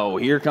 "Oh no,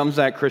 here comes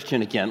that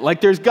Christian again." Like,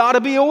 there's got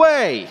to be a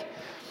way.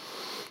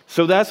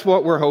 So that's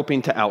what we're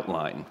hoping to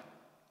outline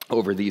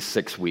over these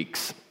 6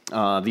 weeks.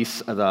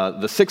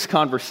 The 6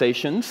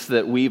 conversations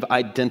that we've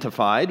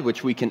identified,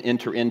 which we can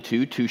enter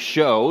into to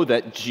show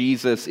that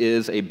Jesus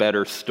is a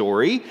better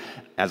story,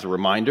 as a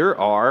reminder,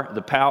 are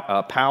the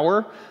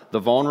power, the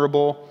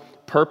vulnerable,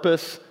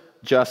 purpose,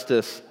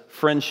 justice,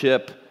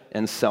 friendship,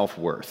 and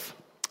self-worth.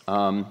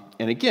 And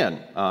again,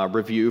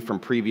 review from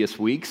previous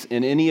weeks.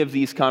 In any of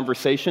these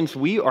conversations,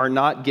 we are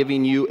not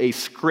giving you a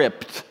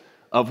script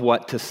of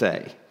what to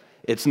say.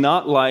 It's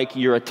not like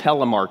you're a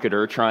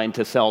telemarketer trying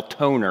to sell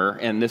toner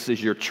and this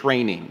is your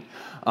training.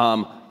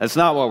 That's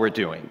not what we're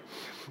doing.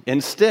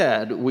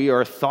 Instead, we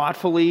are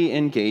thoughtfully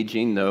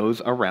engaging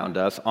those around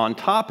us on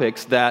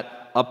topics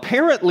that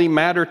apparently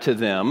matter to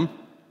them,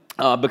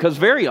 because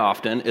very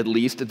often, at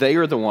least, they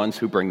are the ones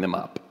who bring them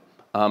up.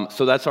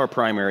 So that's our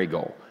primary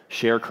goal: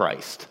 share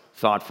Christ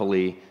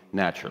thoughtfully,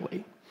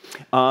 naturally.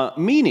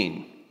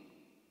 Meaning,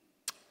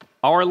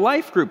 our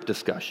life group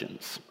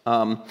discussions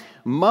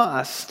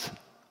must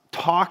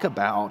talk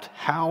about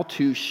how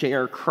to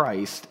share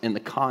Christ in the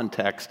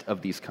context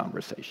of these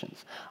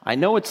conversations. I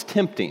know it's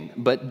tempting,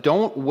 but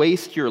don't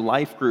waste your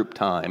life group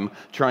time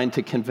trying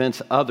to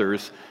convince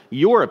others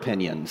your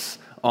opinions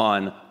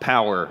on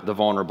power, the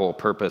vulnerable,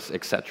 purpose,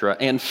 etc.,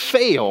 and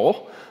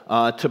fail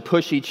to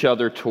push each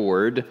other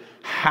toward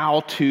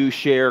how to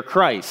share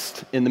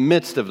Christ in the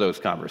midst of those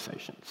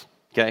conversations.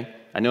 Okay?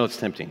 I know it's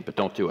tempting, but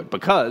don't do it,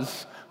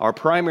 because our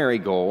primary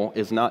goal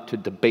is not to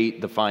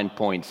debate the fine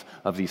points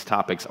of these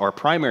topics. Our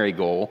primary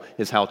goal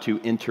is how to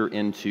enter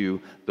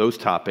into those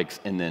topics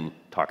and then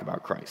talk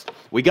about Christ.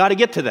 We got to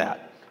get to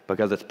that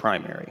because it's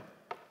primary.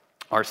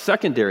 Our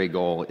secondary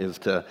goal is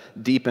to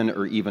deepen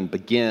or even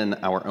begin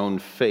our own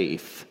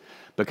faith,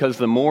 because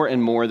the more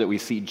and more that we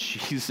see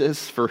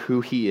Jesus for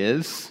who he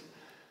is,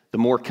 the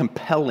more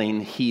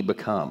compelling he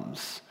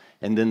becomes.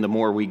 And then the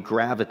more we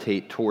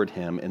gravitate toward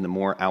him, and the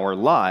more our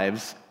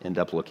lives end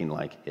up looking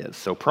like his.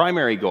 So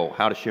primary goal,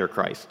 how to share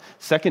Christ.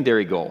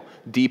 Secondary goal,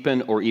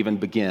 deepen or even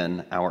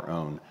begin our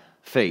own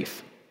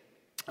faith.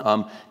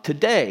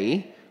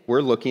 Today,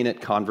 we're looking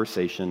at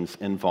conversations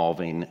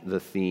involving the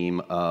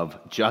theme of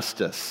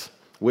justice,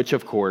 which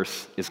of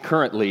course is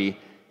currently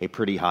a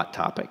pretty hot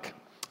topic.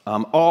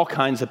 All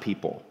kinds of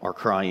people are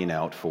crying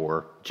out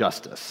for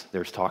justice.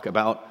 There's talk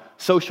about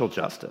social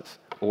justice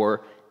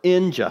or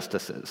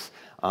injustices.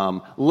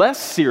 Less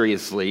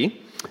seriously,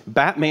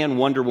 Batman,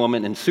 Wonder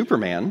Woman, and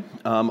Superman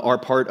are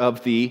part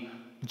of the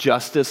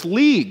Justice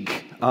League.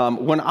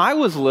 When I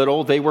was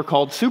little, they were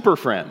called Super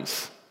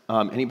Friends.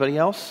 Anybody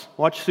else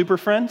watch Super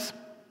Friends?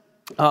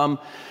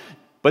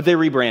 But they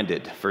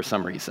rebranded for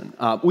some reason.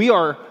 We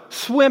are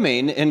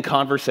swimming in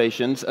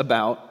conversations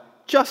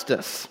about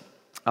justice.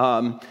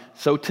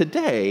 So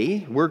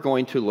today, we're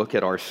going to look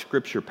at our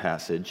scripture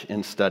passage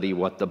and study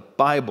what the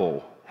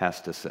Bible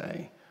has to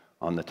say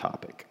on the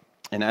topic.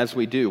 And as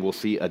we do, we'll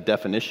see a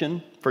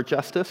definition for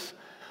justice,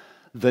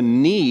 the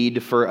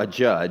need for a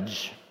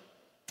judge,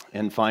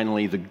 and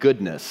finally, the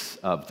goodness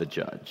of the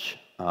judge.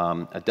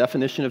 A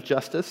definition of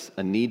justice,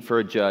 a need for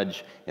a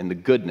judge, and the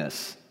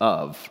goodness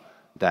of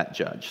that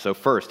judge. So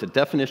first, a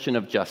definition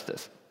of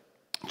justice.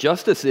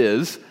 Justice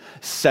is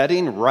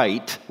setting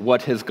right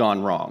what has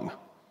gone wrong.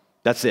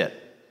 That's it.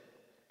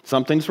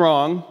 Something's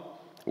wrong,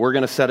 we're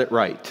going to set it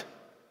right.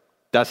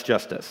 That's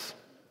justice.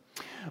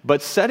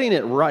 But setting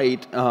it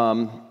right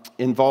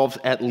involves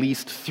at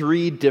least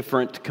 3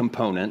 different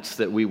components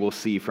that we will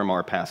see from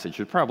our passage.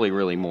 There's probably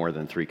really more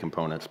than 3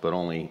 components, but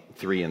only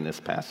 3 in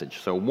this passage.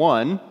 So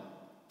 1,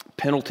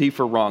 penalty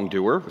for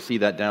wrongdoer. We'll see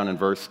that down in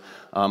verse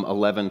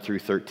 11 through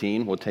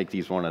 13. We'll take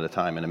these one at a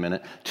time in a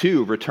minute.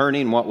 2,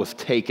 returning what was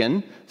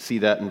taken. See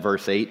that in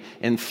verse 8.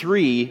 And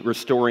 3,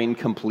 restoring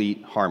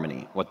complete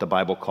harmony, what the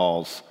Bible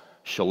calls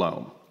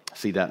shalom.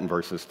 See that in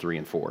verses 3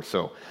 and 4.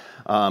 So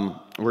we're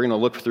going to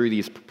look through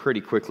these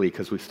pretty quickly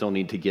because we still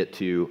need to get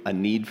to a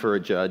need for a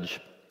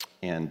judge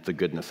and the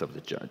goodness of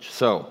the judge.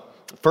 So,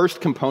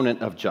 first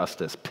component of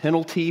justice,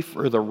 penalty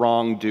for the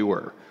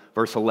wrongdoer.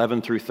 Verse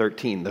 11 through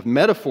 13. The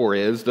metaphor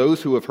is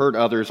those who have hurt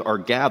others are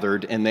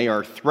gathered and they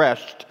are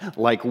threshed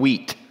like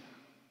wheat.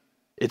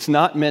 It's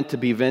not meant to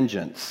be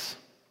vengeance,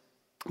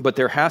 but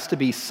there has to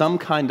be some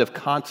kind of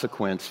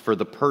consequence for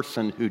the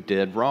person who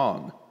did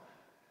wrong.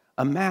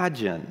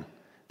 Imagine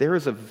there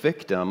is a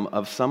victim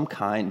of some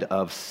kind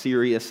of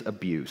serious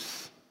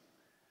abuse,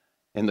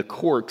 and the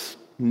courts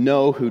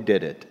know who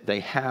did it. They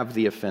have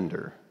the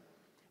offender,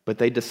 but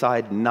they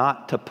decide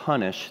not to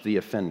punish the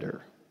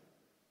offender.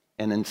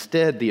 And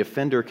instead, the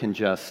offender can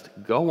just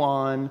go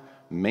on,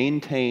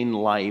 maintain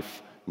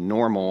life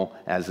normal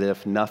as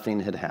if nothing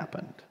had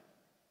happened.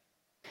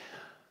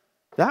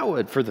 That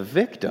would, for the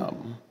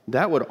victim,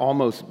 that would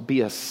almost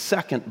be a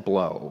second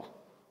blow,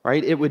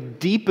 right? It would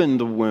deepen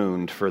the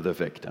wound for the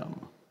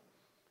victim.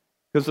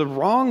 Because the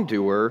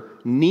wrongdoer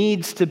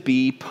needs to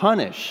be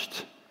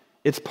punished.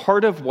 It's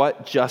part of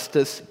what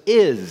justice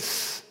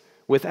is.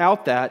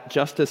 Without that,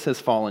 justice has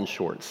fallen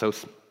short. So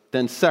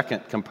then,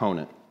 second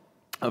component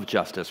of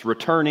justice,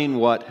 returning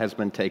what has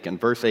been taken.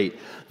 Verse 8,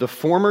 the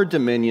former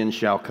dominion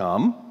shall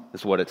come,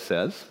 is what it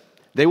says.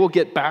 They will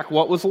get back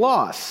what was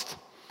lost.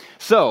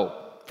 So,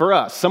 for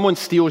us, someone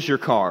steals your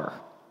car.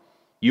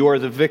 You are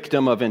the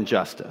victim of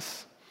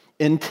injustice.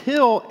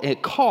 Until a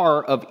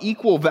car of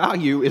equal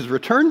value is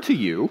returned to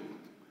you,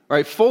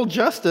 right, full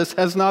justice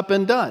has not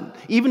been done.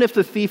 Even if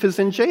the thief is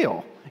in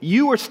jail,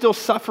 you are still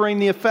suffering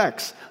the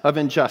effects of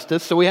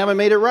injustice, so we haven't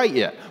made it right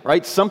yet,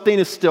 right? Something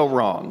is still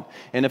wrong.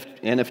 And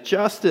if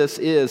justice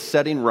is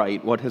setting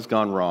right what has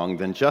gone wrong,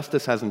 then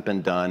justice hasn't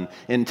been done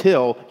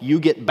until you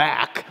get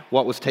back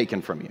what was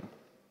taken from you.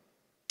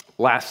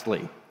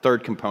 Lastly,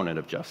 third component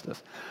of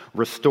justice,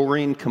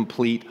 restoring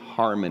complete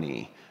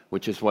harmony,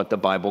 which is what the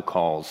Bible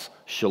calls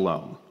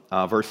shalom.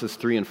 Verses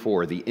 3 and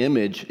 4, the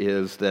image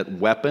is that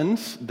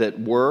weapons that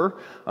were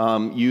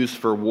used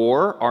for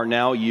war are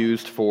now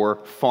used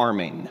for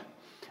farming.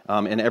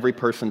 And every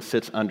person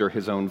sits under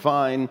his own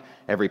vine.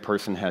 Every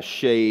person has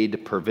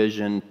shade,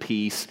 provision,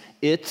 peace.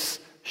 It's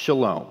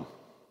shalom.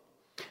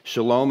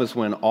 Shalom is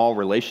when all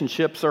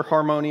relationships are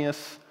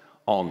harmonious,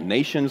 all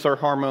nations are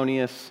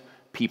harmonious,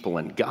 people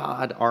and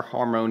God are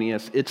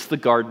harmonious. It's the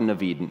Garden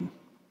of Eden.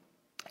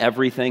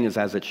 Everything is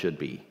as it should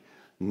be.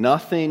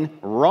 Nothing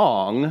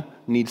wrong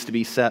needs to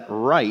be set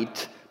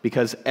right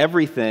because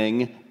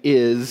everything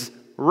is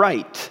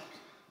right.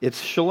 It's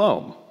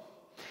shalom.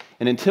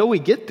 And until we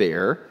get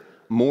there,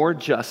 more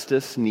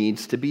justice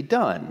needs to be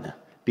done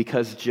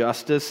because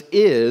justice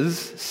is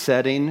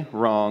setting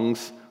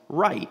wrongs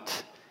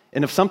right.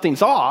 And if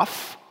something's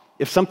off,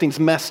 if something's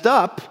messed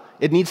up,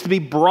 it needs to be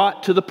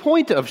brought to the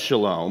point of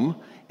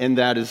shalom, and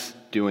that is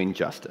doing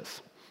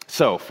justice.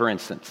 So, for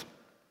instance,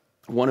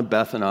 one of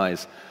Beth and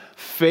I's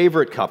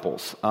favorite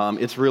couples.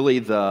 It's really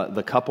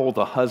the couple,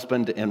 the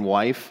husband and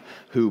wife,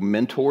 who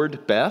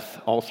mentored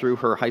Beth all through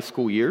her high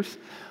school years.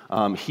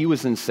 He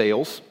was in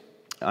sales,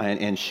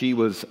 and she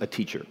was a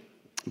teacher.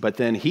 But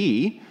then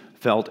he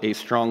felt a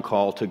strong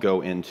call to go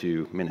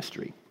into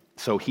ministry.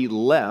 So he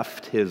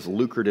left his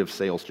lucrative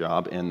sales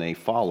job, and they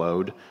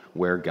followed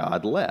where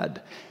God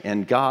led.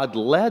 And God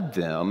led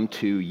them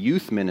to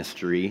youth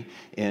ministry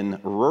in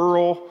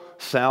rural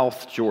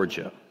South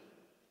Georgia,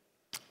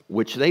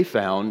 which they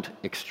found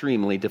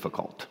extremely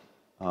difficult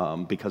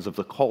because of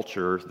the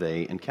culture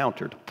they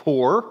encountered.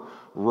 Poor,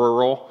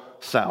 rural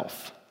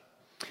South.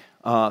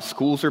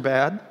 Schools are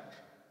bad,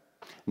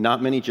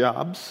 not many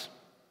jobs,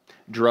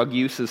 drug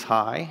use is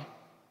high,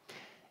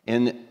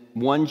 and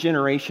one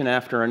generation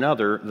after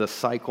another, the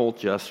cycle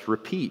just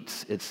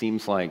repeats. It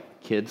seems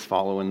like kids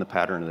follow in the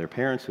pattern of their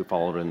parents, who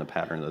followed in the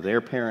pattern of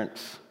their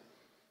parents.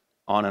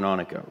 On and on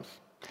it goes.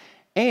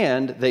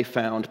 And they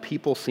found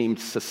people seemed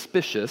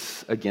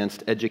suspicious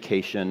against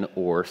education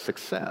or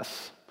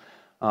success.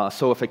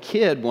 So if a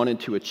kid wanted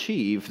to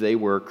achieve, they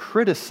were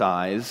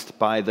criticized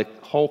by the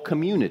whole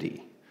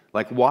community.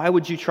 Like, why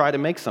would you try to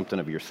make something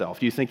of yourself?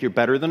 Do you think you're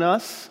better than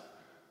us?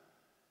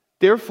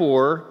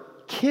 Therefore,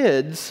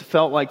 kids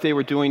felt like they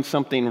were doing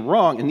something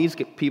wrong. And these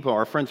people,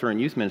 our friends who are in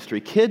youth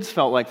ministry, kids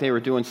felt like they were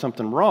doing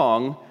something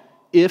wrong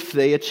if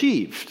they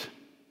achieved.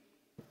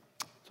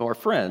 So our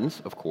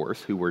friends, of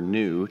course, who were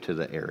new to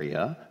the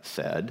area,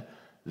 said,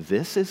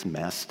 this is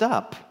messed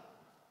up.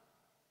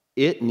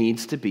 It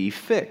needs to be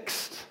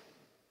fixed.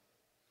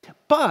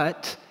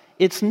 But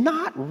it's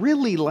not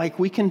really like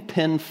we can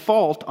pin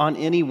fault on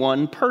any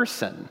one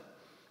person,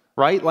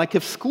 right? Like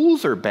if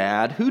schools are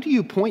bad, who do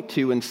you point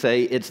to and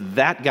say it's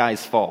that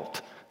guy's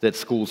fault that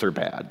schools are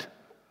bad?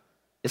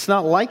 It's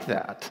not like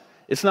that.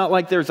 It's not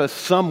like there's a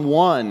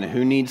someone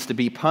who needs to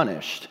be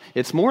punished.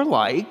 It's more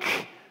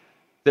like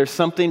there's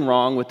something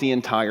wrong with the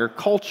entire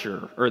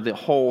culture or the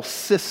whole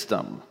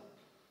system.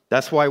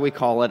 That's why we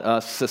call it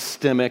a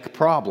systemic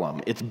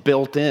problem. It's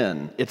built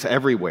in. It's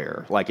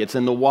everywhere. Like it's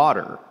in the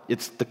water.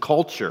 It's the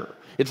culture.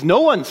 It's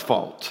no one's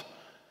fault.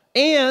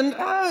 And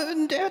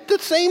at the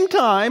same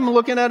time,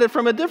 looking at it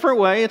from a different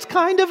way, it's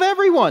kind of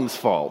everyone's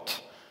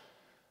fault.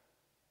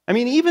 I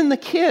mean, even the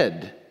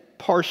kid,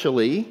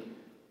 partially,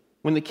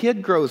 when the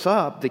kid grows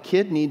up, the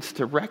kid needs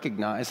to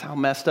recognize how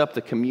messed up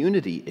the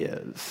community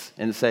is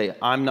and say,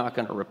 I'm not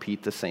going to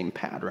repeat the same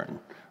pattern,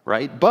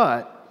 right?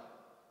 But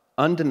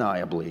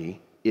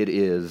undeniably, it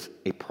is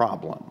a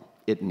problem.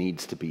 It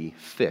needs to be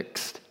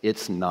fixed.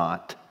 It's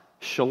not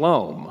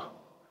shalom.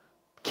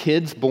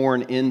 Kids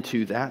born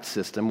into that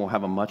system will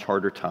have a much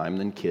harder time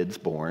than kids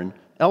born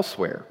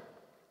elsewhere.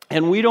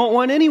 And we don't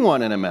want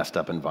anyone in a messed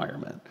up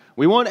environment.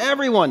 We want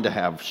everyone to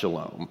have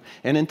shalom.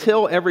 And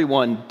until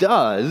everyone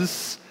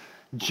does,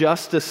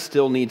 justice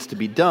still needs to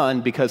be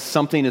done because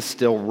something is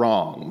still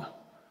wrong.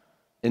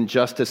 And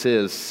justice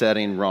is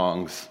setting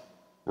wrongs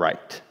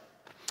right.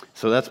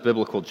 So that's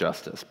biblical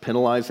justice,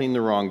 penalizing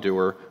the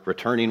wrongdoer,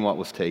 returning what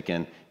was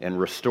taken, and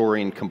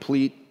restoring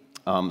complete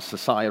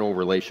societal,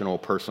 relational,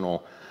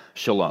 personal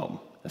shalom.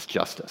 That's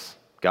justice.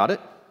 Got it?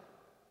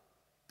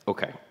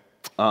 Okay.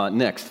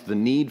 Next, the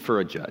need for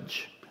a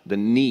judge. The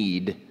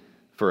need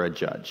for a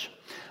judge.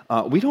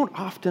 We don't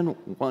often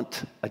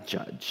want a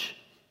judge.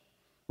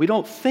 We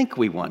don't think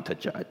we want a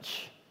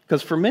judge.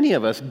 Because for many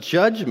of us,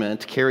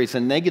 judgment carries a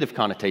negative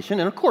connotation,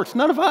 and of course,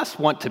 none of us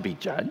want to be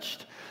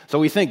judged. So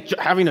we think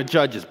having a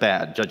judge is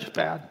bad,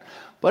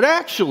 But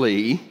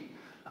actually,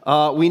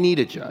 we need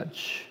a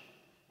judge.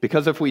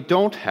 Because if we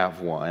don't have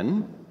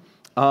one,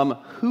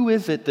 who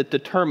is it that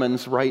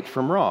determines right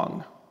from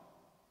wrong?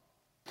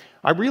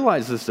 I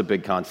realize this is a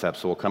big concept,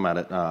 so we'll come at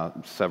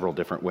it several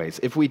different ways.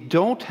 If we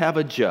don't have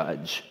a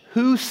judge,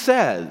 who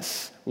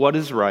says what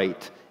is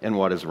right and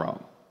what is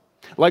wrong?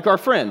 Like our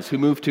friends who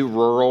moved to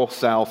rural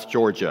South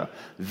Georgia.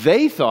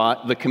 They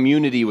thought the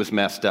community was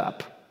messed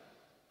up.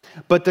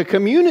 But the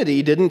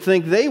community didn't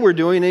think they were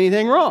doing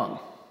anything wrong.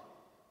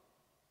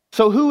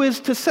 So who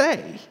is to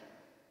say?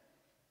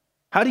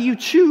 How do you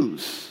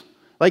choose?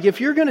 Like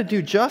if you're going to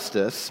do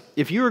justice,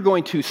 if you are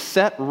going to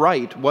set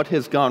right what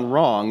has gone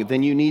wrong,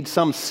 then you need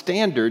some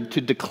standard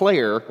to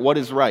declare what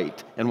is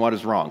right and what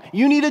is wrong.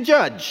 You need a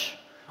judge,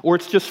 or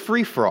it's just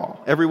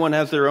free-for-all. Everyone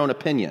has their own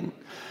opinion.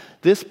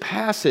 This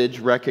passage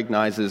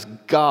recognizes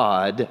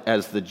God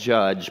as the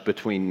judge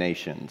between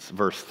nations.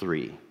 Verse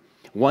 3.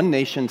 One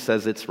nation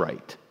says it's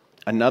right.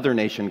 Another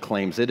nation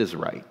claims it is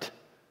right.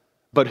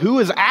 But who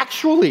is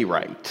actually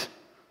right?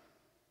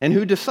 And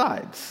who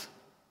decides?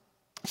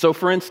 So,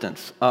 for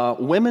instance,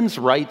 women's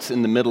rights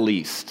in the Middle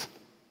East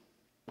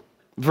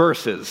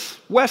versus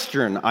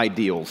Western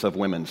ideals of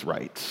women's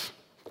rights.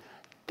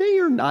 They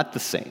are not the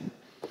same.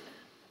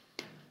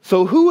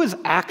 So who is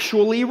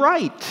actually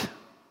right?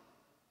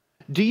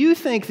 Do you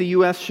think the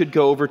U.S. should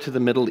go over to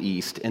the Middle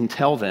East and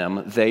tell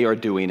them they are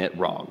doing it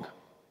wrong?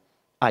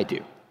 I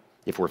do,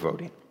 if we're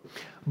voting.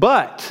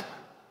 But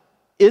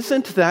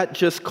isn't that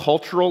just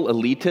cultural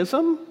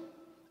elitism?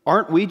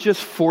 Aren't we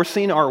just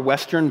forcing our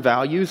Western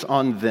values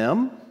on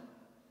them?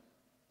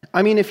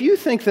 I mean, if you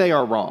think they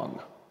are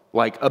wrong,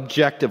 like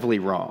objectively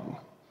wrong,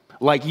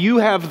 like you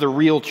have the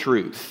real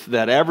truth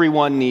that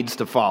everyone needs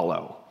to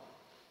follow,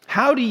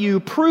 how do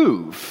you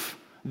prove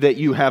that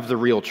you have the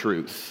real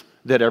truth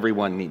that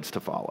everyone needs to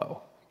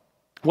follow?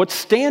 What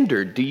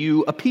standard do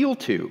you appeal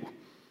to?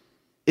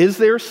 Is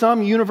there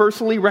some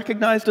universally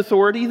recognized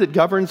authority that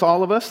governs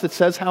all of us that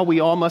says how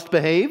we all must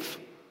behave?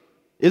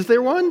 Is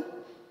there one?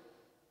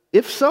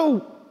 If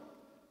so,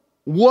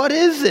 what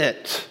is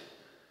it?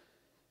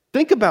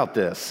 Think about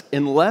this.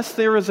 Unless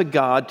there is a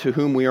God to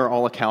whom we are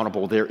all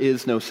accountable, there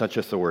is no such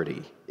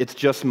authority. It's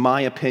just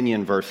my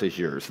opinion versus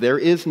yours. There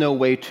is no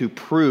way to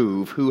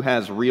prove who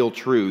has real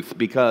truth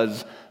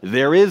because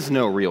there is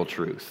no real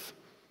truth.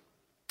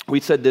 We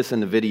said this in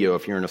the video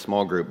if you're in a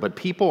small group, but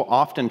people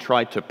often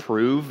try to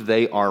prove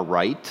they are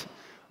right.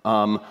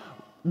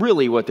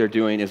 Really what they're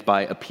doing is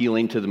by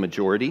appealing to the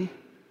majority.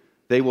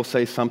 They will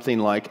say something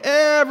like,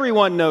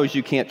 everyone knows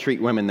you can't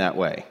treat women that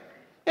way.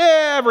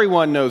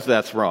 Everyone knows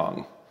that's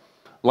wrong.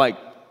 Like,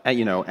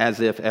 you know, as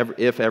if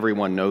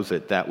everyone knows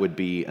it, that would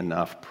be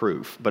enough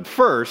proof. But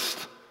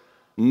first,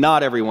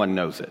 not everyone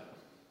knows it.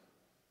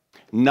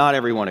 Not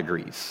everyone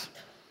agrees.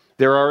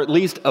 There are at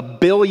least 1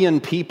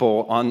 billion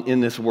people in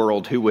this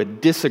world who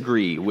would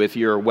disagree with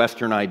your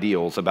Western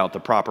ideals about the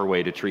proper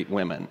way to treat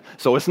women.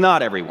 So it's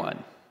not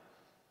everyone.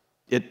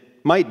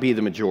 It might be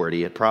the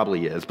majority. It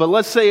probably is. But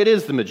let's say it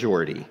is the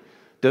majority.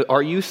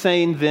 Are you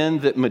saying then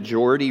that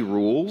majority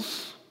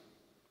rules?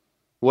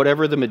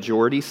 Whatever the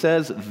majority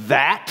says,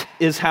 that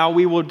is how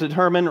we will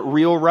determine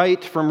real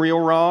right from real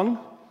wrong?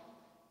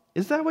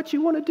 Is that what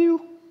you want to do?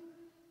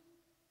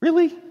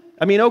 Really?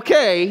 I mean,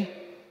 okay,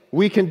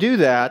 we can do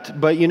that,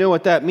 but you know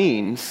what that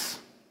means?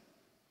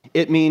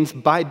 It means,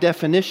 by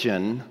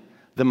definition,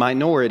 the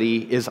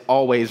minority is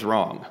always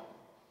wrong.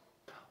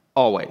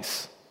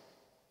 Always.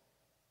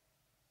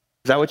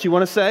 Is that what you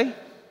want to say?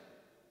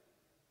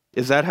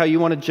 Is that how you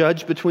want to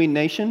judge between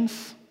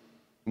nations?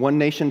 One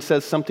nation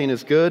says something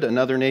is good,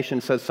 another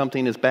nation says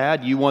something is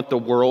bad. You want the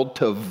world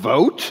to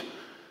vote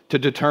to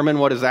determine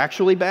what is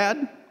actually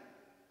bad?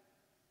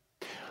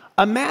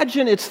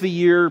 Imagine it's the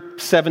year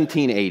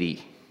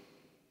 1780.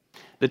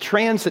 The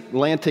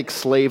transatlantic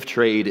slave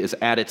trade is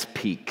at its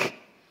peak,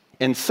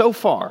 and so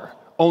far,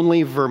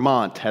 only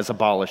Vermont has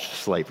abolished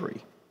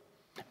slavery.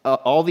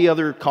 All the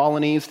other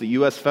colonies, the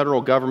U.S.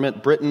 federal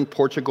government, Britain,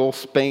 Portugal,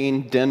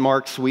 Spain,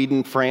 Denmark,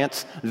 Sweden,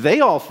 France, they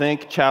all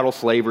think chattel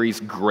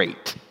slavery's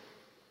great.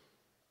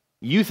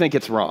 You think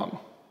it's wrong.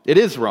 It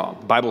is wrong.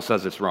 The Bible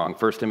says it's wrong.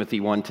 1 Timothy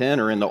 1:10,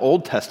 or in the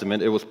Old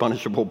Testament, it was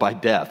punishable by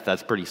death.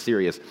 That's pretty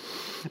serious.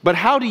 But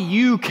how do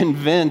you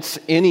convince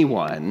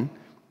anyone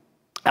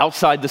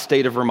outside the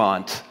state of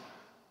Vermont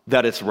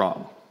that it's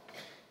wrong?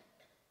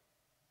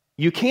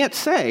 You can't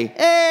say,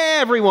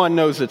 everyone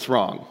knows it's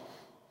wrong.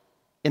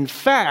 In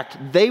fact,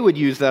 they would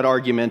use that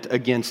argument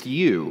against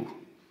you.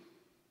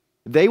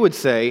 They would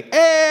say,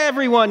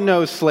 everyone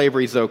knows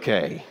slavery's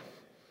okay.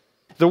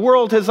 The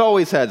world has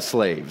always had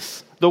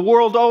slaves. The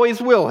world always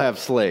will have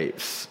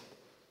slaves.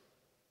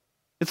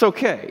 It's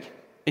okay.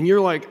 And you're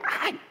like,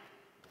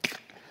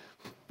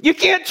 you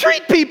can't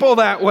treat people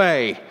that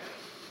way.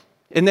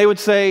 And they would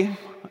say,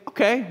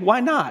 okay,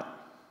 why not?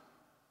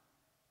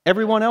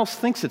 Everyone else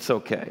thinks it's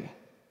okay.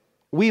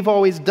 We've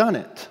always done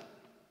it.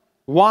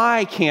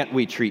 Why can't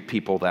we treat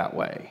people that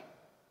way?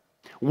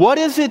 What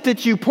is it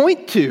that you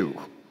point to?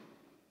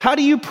 How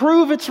do you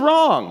prove it's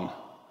wrong?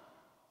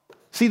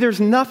 See, there's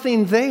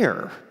nothing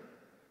there.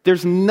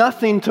 There's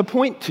nothing to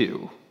point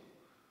to.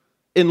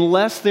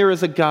 Unless there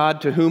is a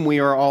God to whom we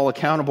are all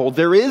accountable,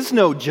 there is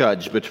no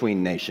judge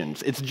between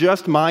nations. It's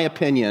just my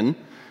opinion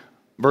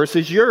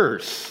versus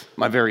yours,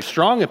 my very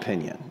strong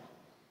opinion,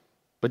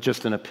 but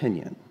just an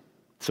opinion.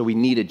 So we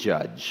need a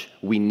judge.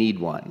 We need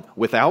one.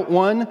 Without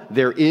one,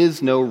 there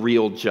is no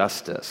real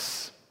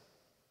justice.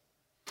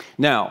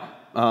 Now,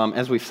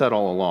 as we've said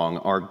all along,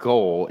 our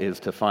goal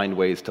is to find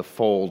ways to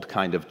fold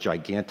kind of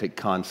gigantic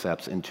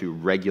concepts into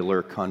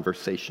regular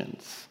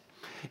conversations.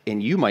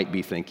 And you might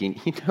be thinking,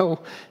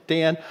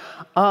 Dan,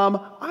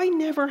 I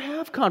never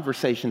have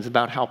conversations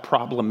about how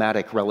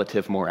problematic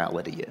relative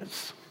morality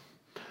is.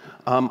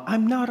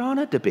 I'm not on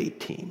a debate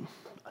team.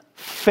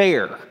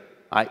 Fair.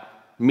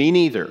 Me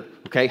neither.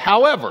 Okay.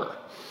 However,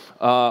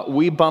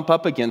 we bump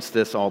up against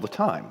this all the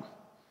time.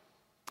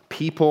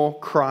 People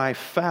cry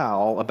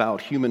foul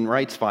about human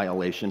rights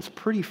violations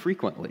pretty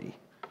frequently.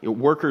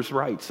 Workers'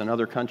 rights in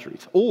other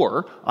countries.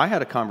 Or I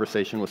had a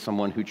conversation with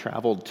someone who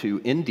traveled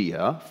to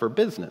India for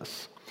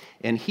business,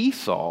 and he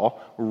saw,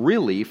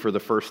 really for the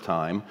first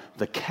time,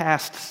 the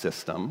caste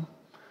system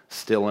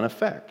still in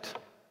effect.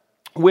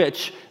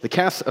 Which,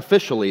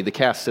 officially, the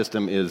caste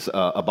system is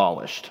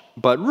abolished.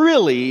 But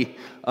really,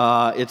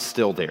 it's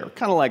still there.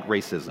 Kind of like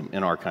racism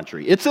in our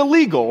country. It's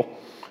illegal,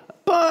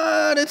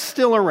 but it's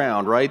still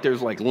around, right?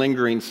 There's like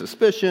lingering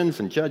suspicions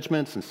and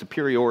judgments and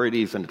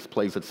superiorities, and it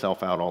plays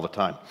itself out all the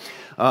time.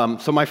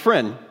 So my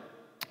friend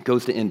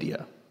goes to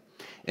India,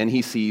 and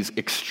he sees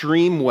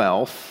extreme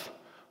wealth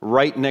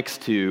right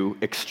next to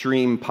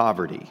extreme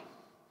poverty.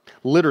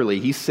 Literally,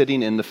 he's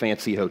sitting in the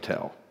fancy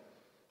hotel,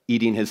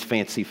 eating his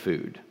fancy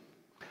food,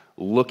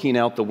 looking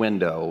out the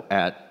window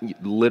at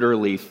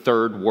literally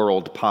third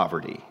world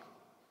poverty.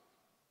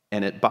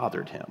 And it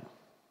bothered him.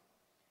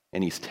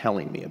 And he's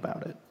telling me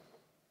about it.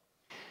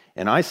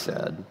 And I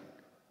said,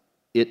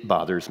 it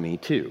bothers me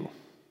too.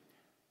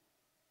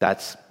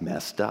 That's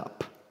messed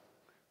up.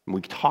 And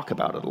we talk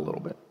about it a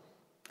little bit.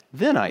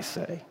 Then I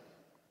say,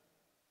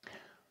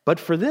 but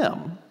for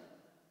them,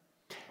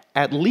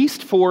 at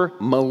least for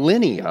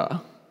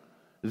millennia,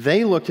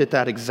 they looked at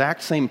that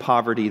exact same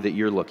poverty that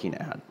you're looking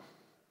at.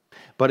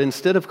 But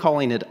instead of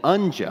calling it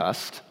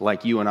unjust,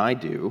 like you and I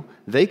do,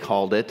 they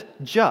called it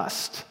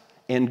just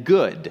and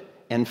good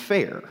and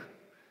fair.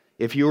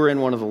 If you were in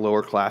one of the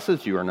lower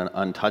classes, you were an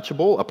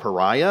untouchable, a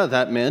pariah.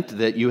 That meant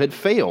that you had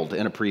failed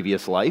in a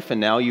previous life,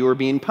 and now you were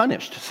being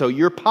punished. So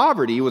your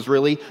poverty was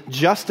really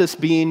justice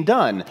being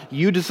done.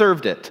 You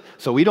deserved it.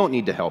 So we don't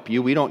need to help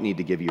you. We don't need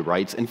to give you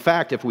rights. In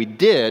fact, if we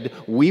did,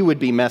 we would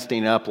be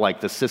messing up like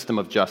the system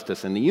of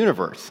justice in the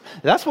universe.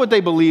 That's what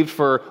they believed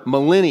for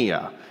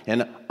millennia.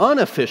 And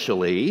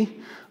unofficially,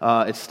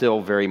 it's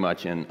still very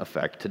much in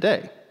effect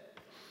today.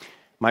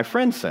 My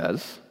friend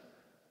says,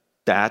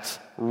 that's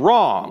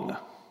wrong.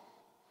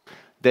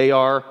 They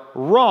are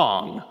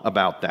wrong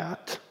about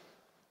that.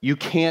 You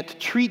can't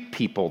treat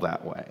people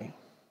that way.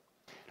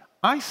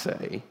 I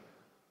say,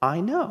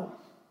 I know.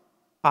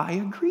 I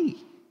agree.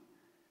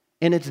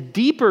 And it's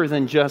deeper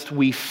than just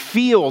we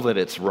feel that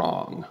it's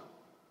wrong,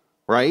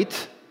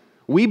 right?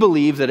 We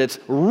believe that it's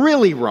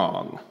really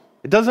wrong.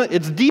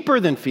 It's deeper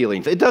than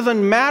feelings. It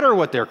doesn't matter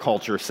what their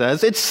culture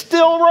says. It's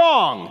still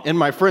wrong. And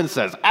my friend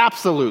says,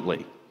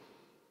 absolutely.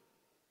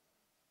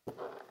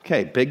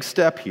 Okay, big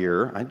step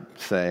here. I'd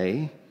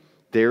say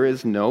there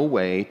is no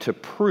way to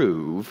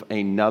prove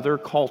another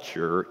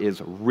culture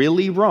is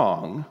really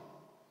wrong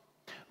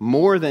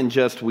more than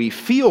just we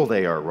feel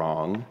they are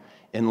wrong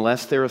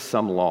unless there is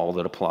some law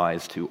that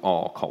applies to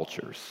all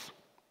cultures.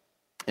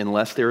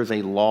 Unless there is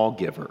a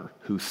lawgiver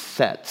who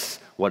sets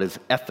what is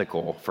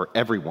ethical for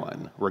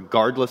everyone,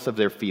 regardless of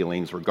their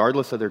feelings,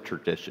 regardless of their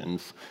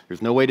traditions.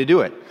 There's no way to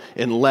do it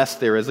unless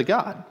there is a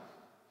God.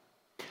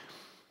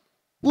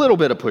 Little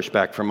bit of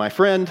pushback from my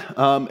friend,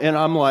 and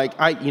I'm like,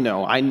 I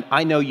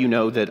know you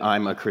know that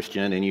I'm a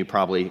Christian, and you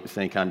probably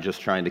think I'm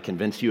just trying to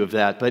convince you of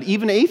that. But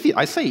even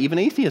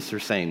atheists are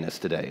saying this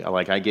today.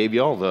 Like I gave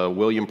you all the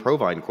William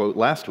Provine quote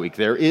last week.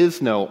 There is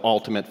no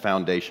ultimate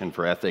foundation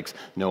for ethics,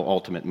 no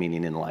ultimate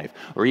meaning in life.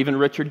 Or even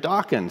Richard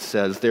Dawkins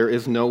says there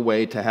is no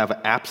way to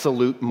have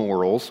absolute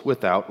morals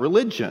without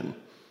religion.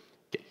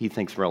 He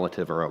thinks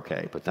relative are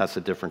okay, but that's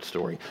a different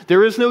story.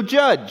 There is no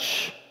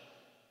judge.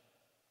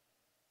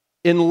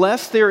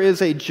 Unless there is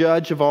a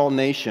judge of all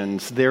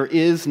nations, there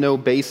is no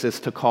basis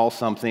to call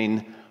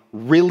something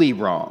really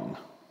wrong.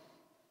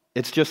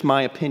 It's just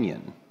my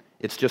opinion.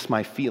 It's just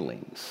my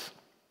feelings.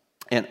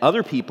 And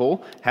other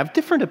people have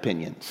different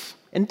opinions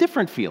and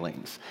different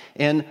feelings,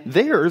 and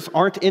theirs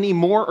aren't any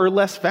more or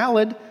less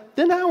valid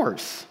than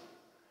ours.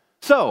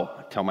 So,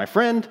 I tell my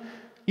friend,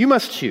 you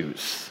must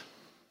choose.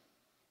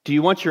 Do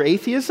you want your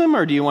atheism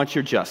or do you want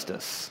your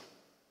justice?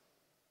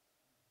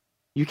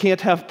 You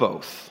can't have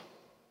both.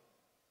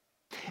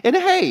 And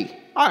hey,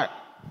 all right,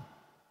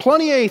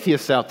 plenty of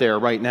atheists out there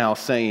right now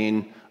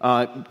saying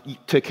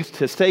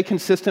to stay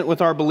consistent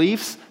with our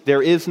beliefs,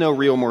 there is no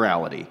real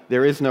morality.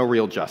 There is no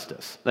real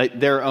justice.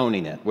 They're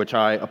owning it, which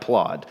I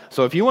applaud.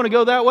 So if you want to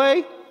go that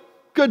way,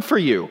 good for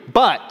you.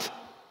 But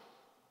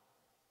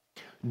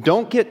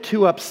don't get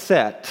too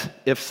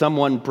upset if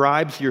someone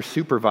bribes your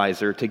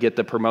supervisor to get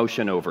the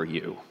promotion over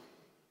you.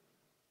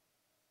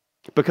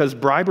 Because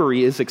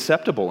bribery is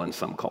acceptable in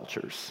some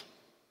cultures.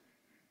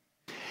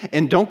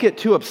 And don't get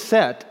too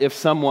upset if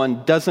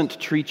someone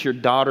doesn't treat your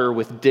daughter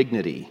with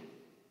dignity,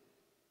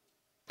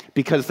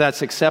 because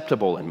that's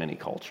acceptable in many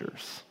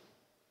cultures.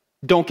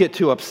 Don't get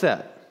too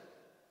upset,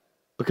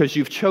 because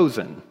you've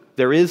chosen.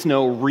 There is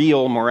no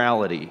real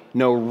morality,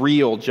 no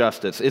real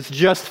justice. It's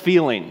just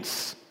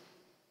feelings.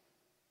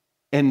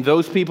 And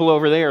those people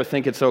over there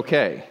think it's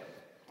okay.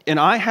 And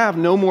I have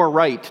no more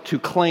right to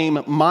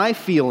claim my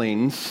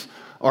feelings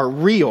are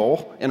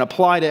real and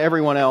apply to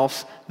everyone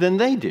else than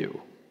they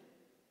do.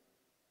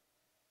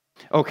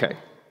 Okay,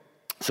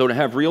 so to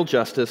have real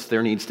justice,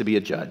 there needs to be a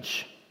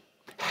judge.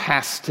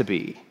 Has to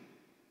be.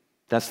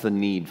 That's the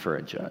need for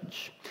a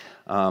judge.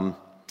 And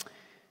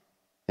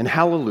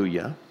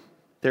hallelujah,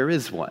 there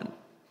is one.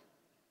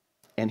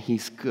 And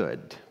he's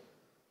good.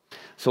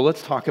 So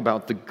let's talk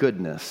about the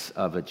goodness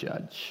of a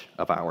judge,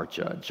 of our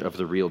judge, of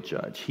the real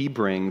judge. He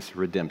brings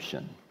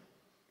redemption.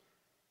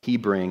 He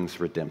brings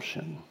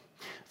redemption.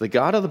 The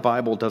God of the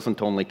Bible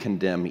doesn't only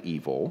condemn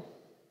evil,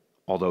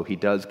 although he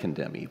does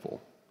condemn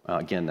evil.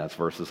 Again, that's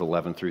verses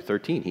 11 through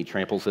 13. He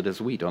tramples it as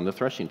wheat on the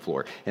threshing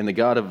floor. And the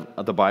God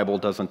of the Bible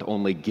doesn't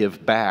only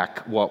give back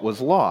what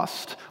was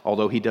lost,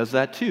 although he does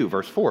that too,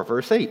 verse 4,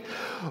 verse 8.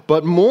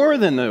 But more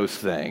than those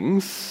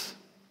things,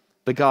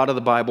 the God of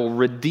the Bible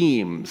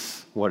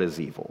redeems what is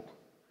evil.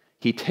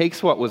 He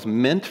takes what was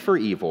meant for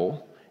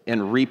evil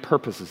and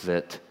repurposes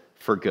it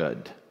for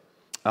good.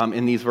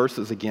 In these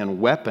verses,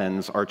 again,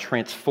 weapons are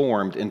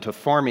transformed into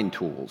farming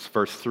tools.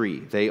 Verse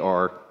 3, they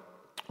are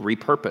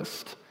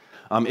repurposed.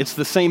 It's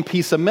the same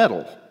piece of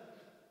metal,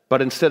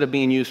 but instead of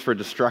being used for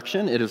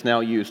destruction, it is now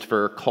used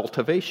for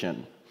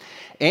cultivation.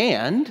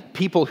 And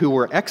people who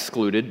were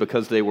excluded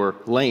because they were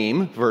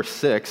lame, verse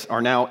 6,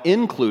 are now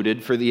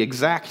included for the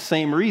exact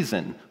same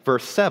reason,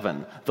 verse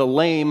 7. The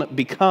lame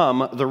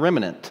become the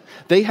remnant.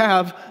 They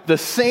have the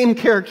same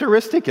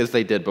characteristic as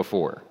they did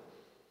before.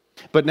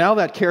 But now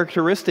that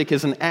characteristic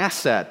is an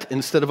asset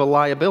instead of a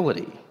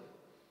liability.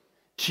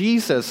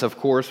 Jesus, of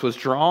course, was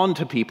drawn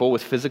to people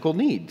with physical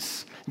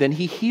needs. Then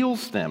he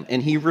heals them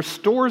and he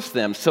restores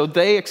them so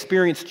they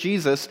experience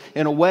Jesus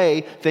in a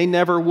way they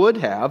never would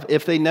have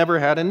if they never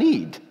had a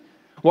need.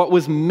 What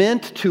was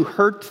meant to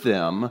hurt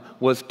them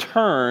was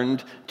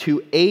turned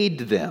to aid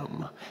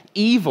them.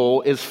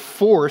 Evil is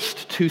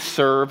forced to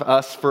serve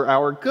us for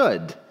our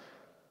good.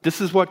 This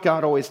is what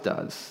God always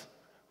does.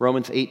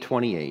 Romans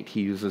 8:28,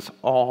 he uses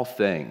all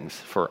things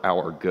for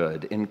our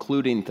good,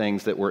 including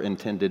things that were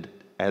intended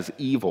as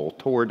evil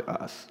toward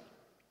us.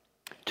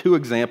 Two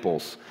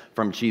examples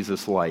from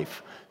Jesus'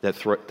 life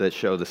that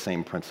show the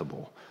same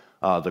principle.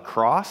 The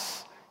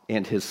cross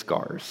and his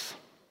scars.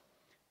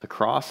 The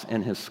cross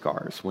and his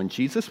scars. When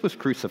Jesus was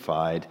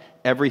crucified,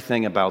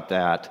 everything about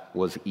that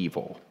was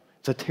evil.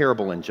 It's a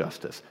terrible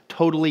injustice.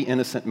 Totally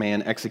innocent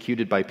man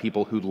executed by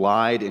people who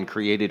lied and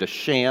created a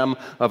sham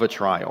of a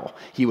trial.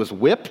 He was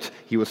whipped,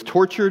 he was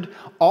tortured,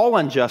 all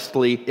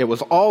unjustly. It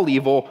was all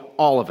evil,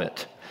 all of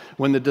it.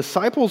 When the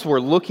disciples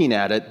were looking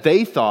at it,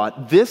 they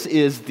thought this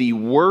is the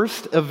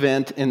worst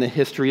event in the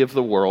history of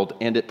the world,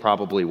 and it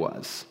probably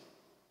was.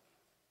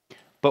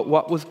 But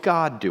what was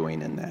God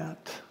doing in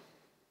that?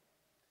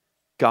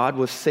 God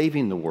was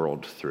saving the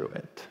world through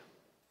it.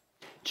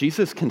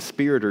 Jesus'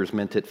 conspirators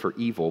meant it for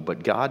evil,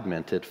 but God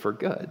meant it for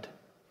good.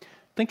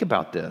 Think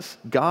about this.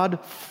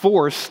 God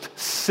forced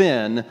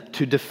sin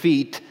to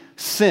defeat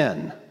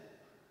sin.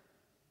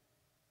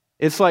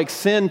 It's like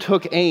sin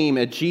took aim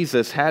at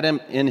Jesus, had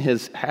it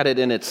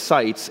in its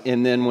sights,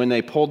 and then when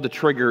they pulled the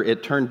trigger,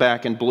 it turned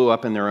back and blew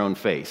up in their own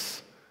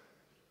face.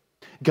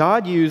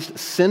 God used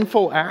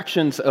sinful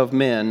actions of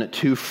men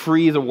to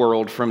free the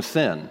world from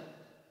sin.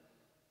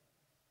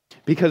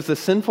 Because the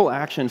sinful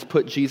actions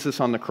put Jesus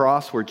on the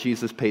cross where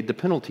Jesus paid the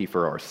penalty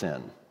for our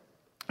sin.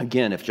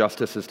 Again, if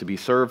justice is to be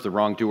served, the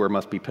wrongdoer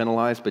must be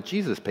penalized, but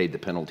Jesus paid the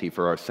penalty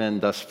for our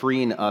sin, thus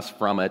freeing us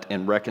from it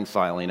and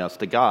reconciling us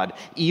to God.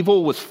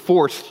 Evil was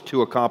forced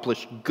to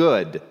accomplish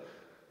good.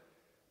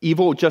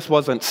 Evil just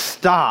wasn't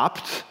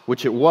stopped,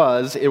 which it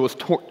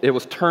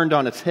was turned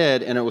on its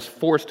head, and it was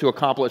forced to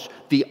accomplish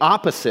the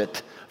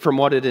opposite from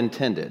what it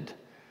intended.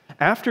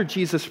 After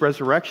Jesus'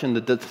 resurrection,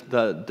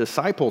 the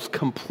disciples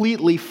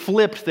completely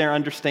flipped their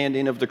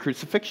understanding of the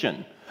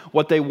crucifixion.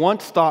 What they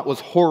once thought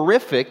was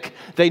horrific,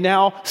 they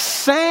now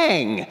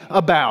sang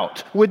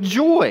about with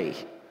joy.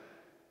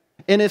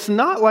 And it's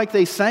not like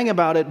they sang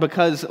about it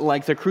because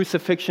like the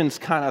crucifixion's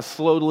kind of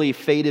slowly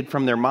faded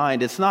from their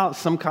mind. It's not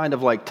some kind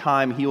of like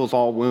time heals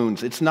all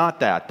wounds. It's not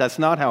that. That's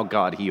not how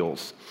God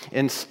heals.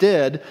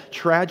 Instead,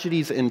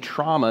 tragedies and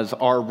traumas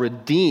are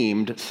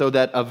redeemed so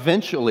that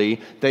eventually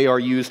they are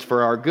used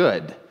for our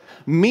good.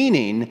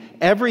 Meaning,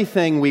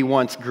 everything we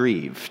once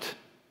grieved,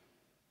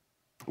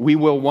 we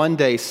will one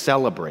day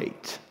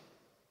celebrate,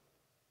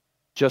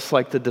 just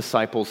like the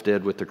disciples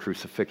did with the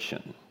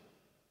crucifixion.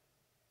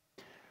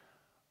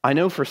 I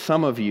know for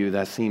some of you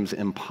that seems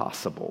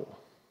impossible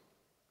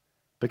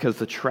because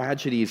the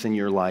tragedies in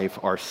your life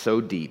are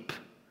so deep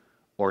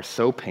or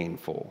so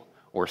painful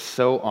or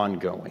so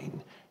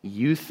ongoing.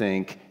 You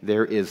think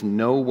there is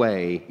no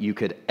way you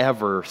could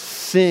ever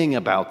sing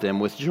about them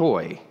with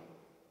joy.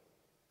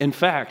 In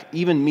fact,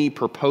 even me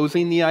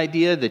proposing the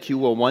idea that you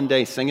will one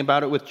day sing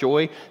about it with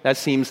joy, that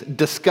seems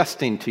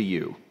disgusting to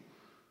you.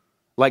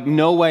 Like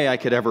no way I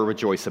could ever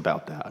rejoice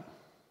about that.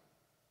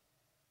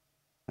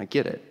 I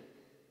get it.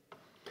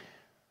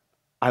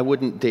 I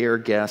wouldn't dare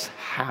guess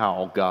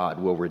how God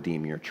will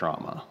redeem your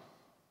trauma.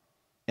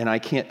 And I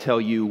can't tell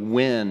you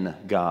when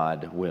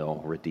God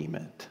will redeem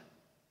it.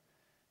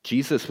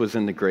 Jesus was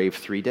in the grave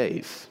 3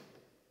 days.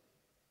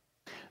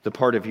 The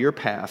part of your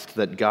past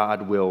that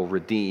God will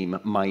redeem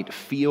might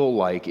feel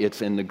like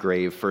it's in the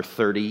grave for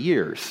 30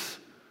 years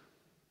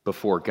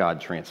before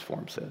God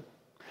transforms it.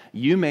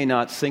 You may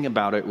not sing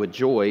about it with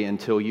joy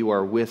until you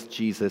are with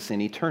Jesus in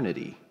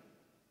eternity.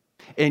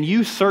 And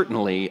you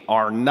certainly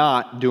are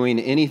not doing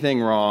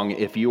anything wrong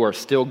if you are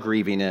still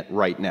grieving it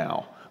right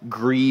now.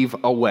 Grieve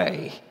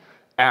away.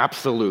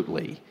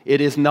 Absolutely. It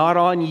is not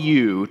on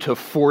you to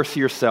force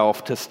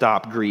yourself to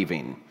stop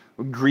grieving.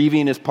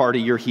 Grieving is part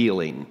of your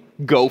healing.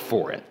 Go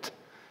for it.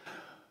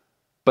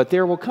 But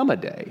there will come a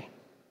day.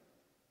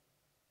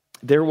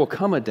 There will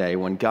come a day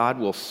when God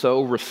will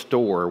so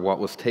restore what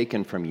was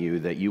taken from you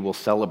that you will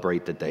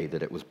celebrate the day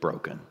that it was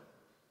broken.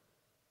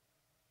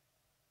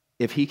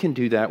 If he can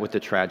do that with the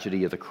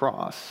tragedy of the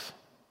cross,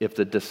 if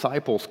the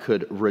disciples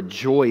could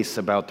rejoice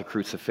about the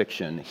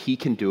crucifixion, he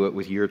can do it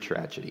with your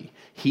tragedy.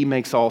 He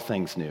makes all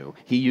things new.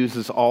 He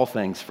uses all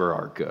things for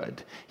our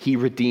good. He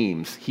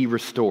redeems. He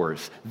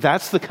restores.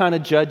 That's the kind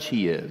of judge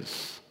he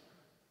is.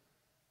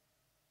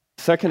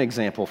 Second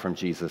example from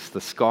Jesus,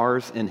 the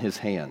scars in his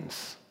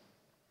hands.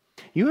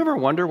 You ever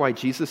wonder why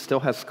Jesus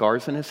still has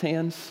scars in his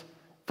hands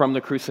from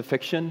the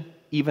crucifixion,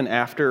 even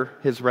after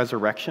his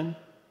resurrection?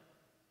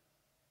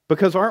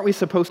 Because aren't we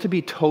supposed to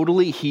be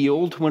totally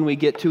healed when we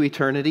get to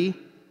eternity?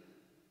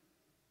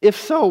 If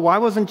so, why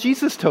wasn't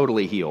Jesus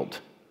totally healed?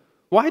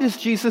 Why does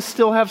Jesus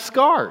still have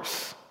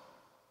scars?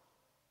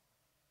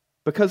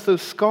 Because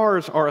those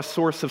scars are a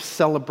source of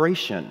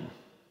celebration.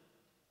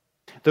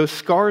 Those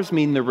scars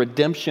mean the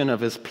redemption of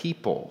his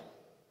people.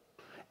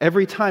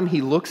 Every time he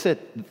looks at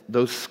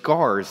those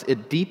scars,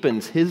 it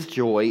deepens his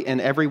joy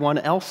and everyone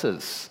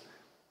else's.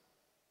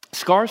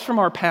 Scars from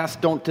our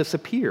past don't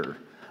disappear.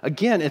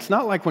 Again, it's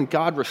not like when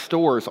God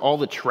restores, all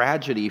the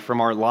tragedy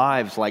from our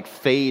lives like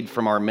fade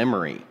from our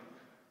memory.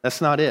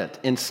 That's not it.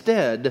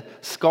 Instead,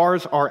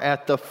 scars are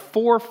at the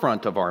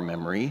forefront of our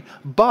memory,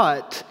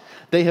 but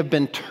they have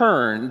been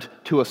turned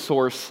to a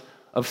source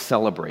of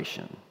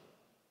celebration.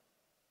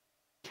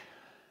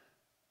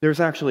 There's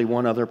actually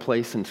one other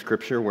place in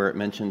Scripture where it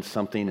mentions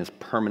something is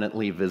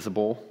permanently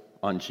visible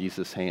on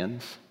Jesus'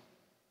 hands.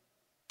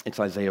 It's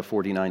Isaiah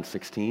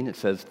 49:16. It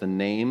says, "The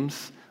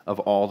names of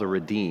all the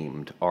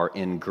redeemed are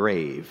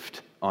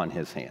engraved on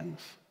his hands."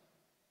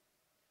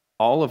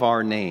 All of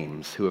our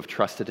names who have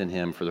trusted in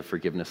him for the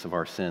forgiveness of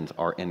our sins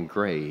are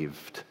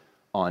engraved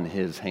on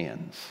his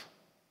hands.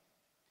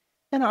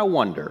 And I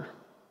wonder,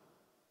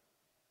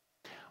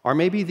 are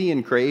maybe the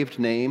engraved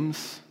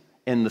names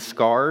and the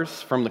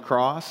scars from the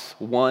cross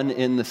one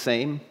in the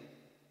same?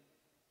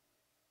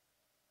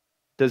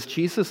 Does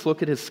Jesus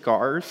look at his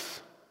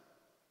scars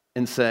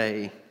and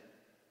say,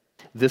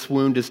 this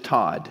wound is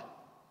Todd,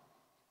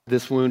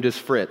 this wound is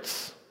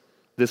Fritz,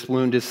 this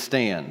wound is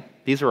Stan?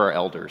 These are our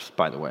elders,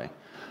 by the way.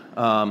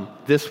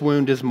 This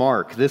wound is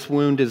Mark, this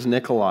wound is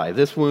Nikolai,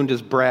 this wound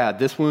is Brad,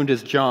 this wound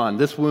is John,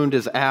 this wound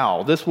is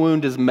Al, this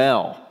wound is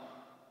Mel.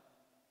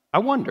 I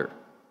wonder.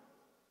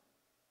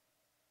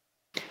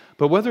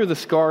 But whether the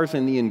scars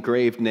and the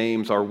engraved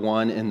names are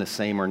one and the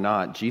same or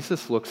not,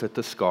 Jesus looks at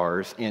the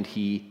scars and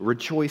he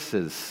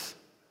rejoices.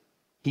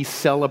 He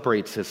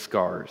celebrates his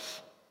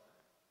scars.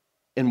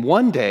 And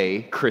one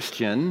day,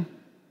 Christian,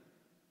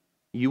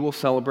 you will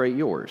celebrate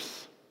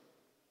yours.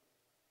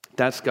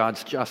 That's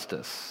God's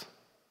justice.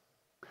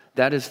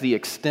 That is the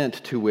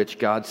extent to which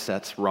God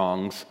sets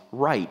wrongs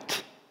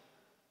right.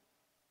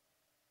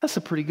 That's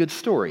a pretty good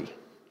story,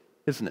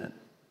 isn't it?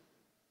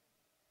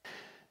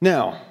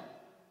 Now,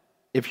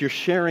 if you're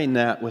sharing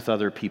that with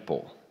other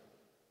people,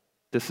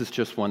 this is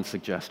just one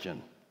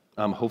suggestion.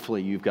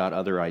 Hopefully you've got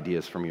other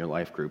ideas from your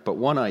life group, but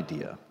one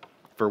idea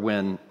for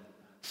when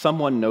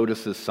someone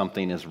notices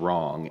something is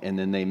wrong and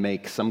then they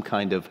make some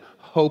kind of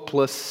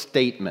hopeless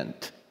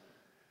statement,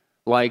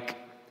 like,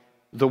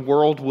 the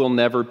world will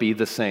never be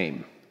the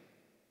same.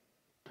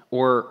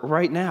 Or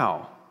right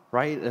now,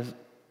 right, a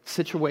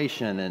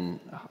situation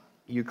in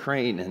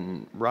Ukraine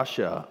and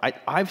Russia,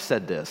 I've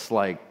said this,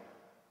 like,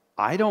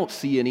 I don't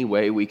see any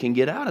way we can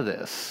get out of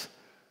this,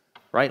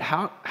 right?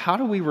 How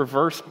do we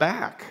reverse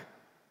back,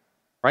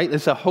 right?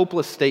 It's a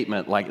hopeless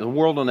statement, like the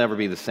world will never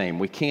be the same.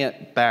 We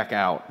can't back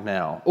out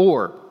now.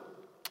 Or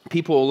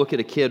people will look at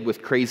a kid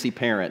with crazy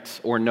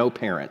parents or no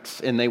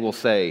parents, and they will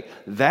say,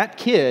 that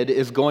kid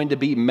is going to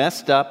be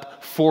messed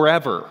up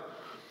forever,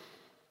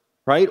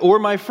 right? Or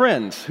my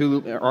friends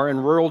who are in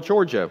rural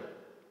Georgia,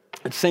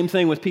 it's the same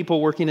thing with people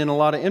working in a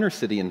lot of inner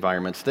city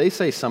environments. They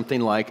say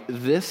something like,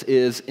 this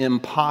is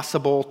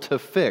impossible to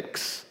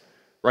fix,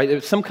 right?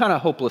 It's some kind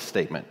of hopeless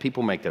statement.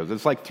 People make those.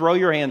 It's like, throw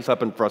your hands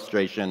up in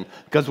frustration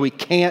because we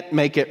can't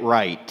make it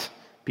right.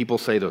 People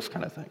say those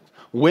kind of things.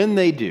 When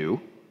they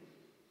do,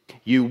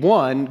 you,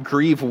 one,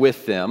 grieve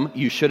with them.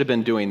 You should have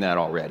been doing that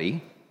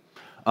already.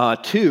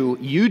 Two,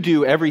 you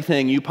do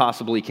everything you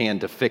possibly can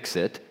to fix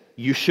it.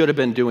 You should have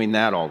been doing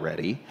that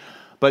already.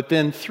 But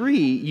then three,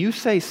 you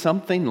say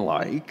something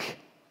like,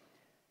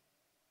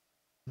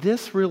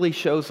 this really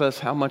shows us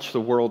how much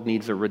the world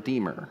needs a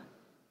redeemer,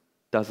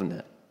 doesn't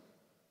it?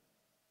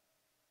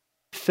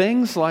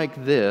 Things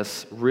like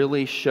this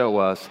really show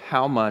us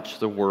how much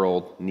the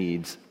world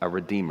needs a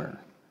redeemer,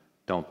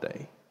 don't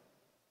they?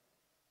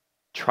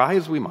 Try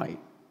as we might,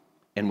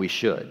 and we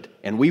should,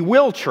 and we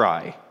will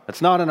try.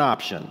 That's not an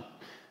option.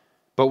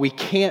 But we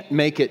can't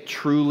make it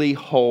truly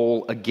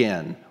whole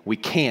again. We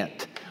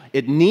can't.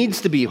 It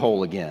needs to be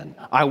whole again.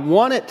 I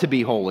want it to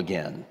be whole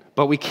again,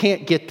 but we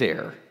can't get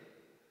there.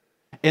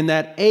 And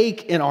that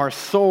ache in our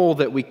soul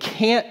that we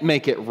can't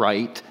make it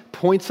right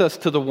points us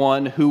to the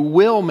one who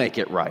will make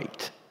it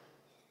right.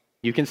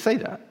 You can say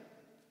that.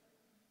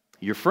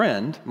 Your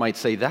friend might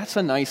say, that's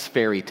a nice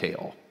fairy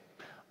tale.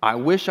 I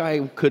wish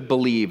I could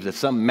believe that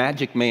some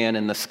magic man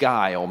in the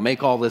sky will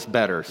make all this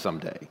better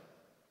someday.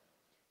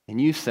 And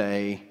you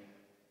say,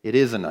 it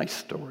is a nice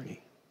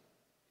story,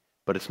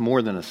 but it's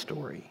more than a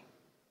story.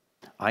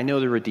 I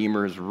know the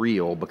Redeemer is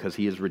real because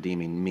he is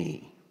redeeming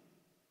me.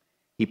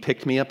 He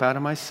picked me up out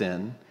of my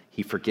sin,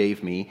 he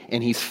forgave me,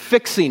 and he's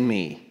fixing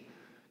me.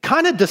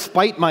 Kind of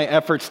despite my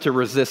efforts to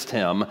resist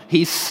him,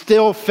 he's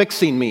still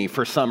fixing me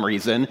for some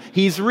reason.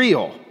 He's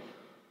real.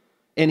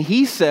 And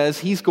he says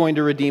he's going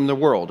to redeem the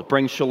world,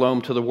 bring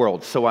shalom to the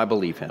world, so I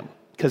believe him,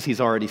 because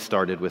he's already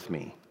started with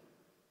me.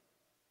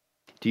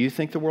 Do you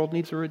think the world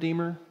needs a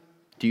redeemer?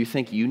 Do you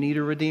think you need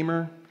a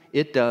redeemer?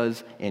 It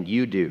does, and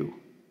you do.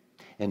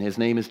 And his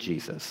name is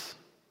Jesus.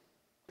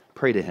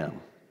 Pray to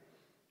him.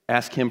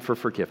 Ask him for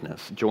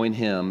forgiveness. Join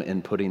him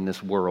in putting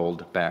this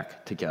world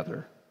back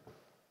together.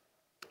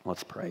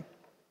 Let's pray.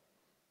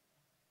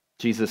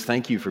 Jesus,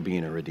 thank you for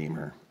being a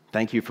redeemer.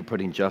 Thank you for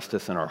putting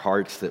justice in our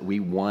hearts, that we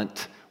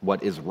want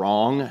what is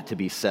wrong to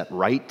be set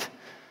right.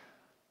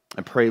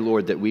 I pray,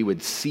 Lord, that we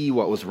would see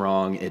what was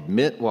wrong,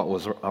 admit what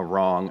was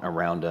wrong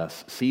around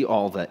us, see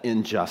all the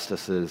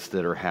injustices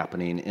that are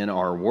happening in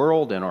our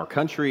world, in our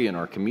country, in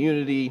our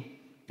community,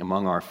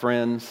 among our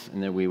friends,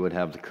 and that we would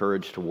have the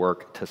courage to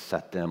work to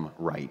set them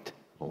right,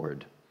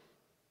 Lord.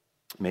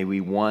 May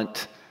we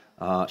want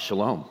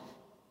shalom,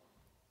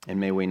 and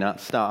may we not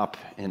stop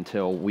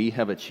until we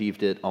have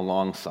achieved it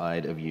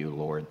alongside of you,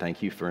 Lord.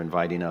 Thank you for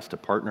inviting us to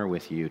partner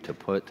with you to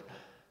put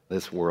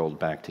this world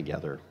back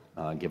together.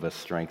 Give us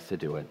strength to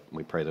do it.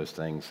 We pray those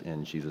things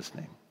in Jesus'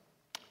 name.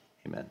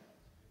 Amen.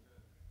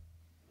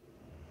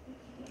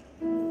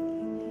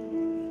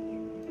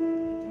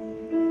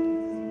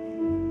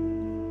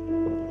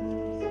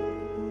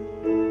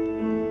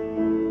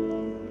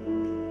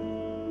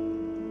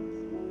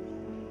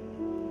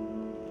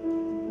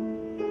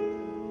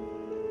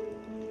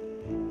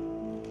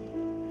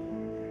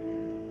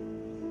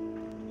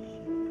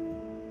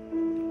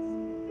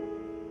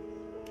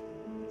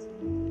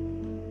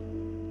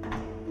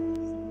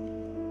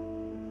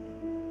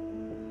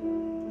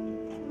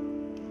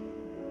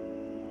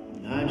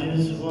 I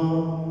just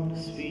want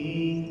to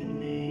speak the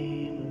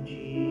name of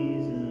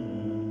Jesus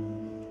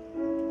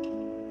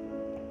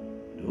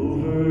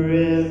over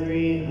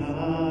every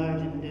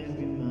heart and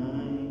every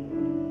mind,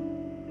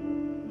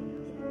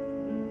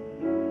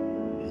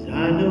 'cause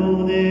I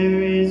know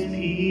there is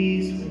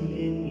peace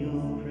within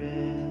your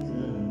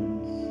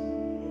presence,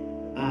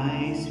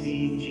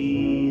 speak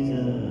Jesus.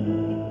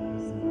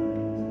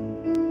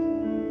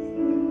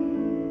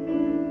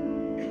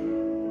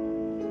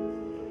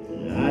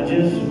 I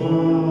just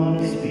want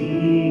to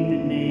speak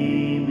the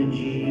name of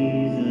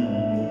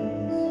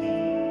Jesus.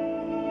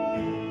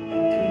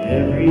 Till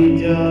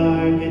every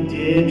dark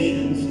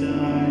addiction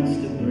starts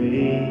to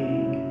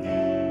break.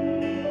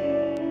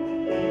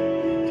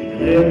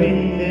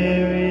 Declaring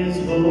there is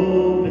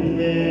hope and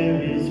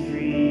there is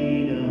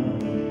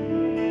freedom.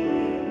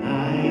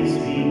 I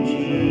speak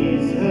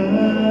Jesus.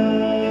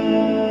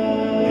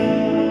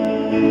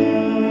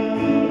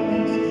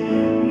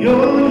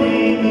 Your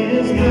name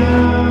is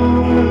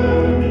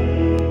power.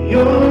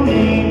 Your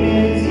name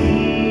is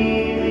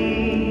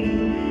healing.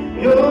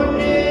 Your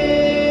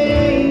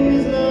name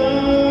is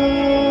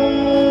life.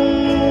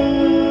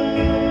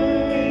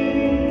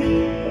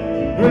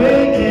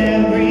 Break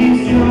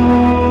every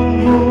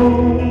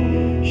stronghold.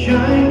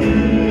 Shine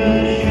through the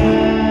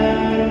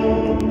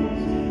shadows.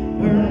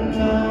 Burn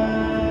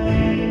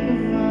like a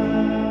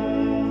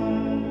fire.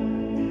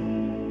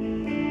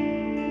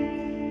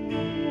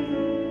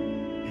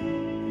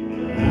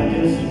 I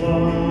just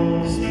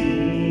want to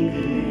speak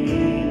the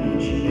name of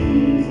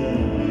Jesus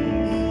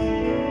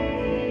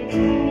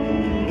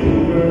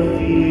over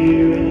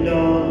fear and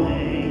all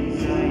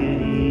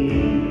anxiety.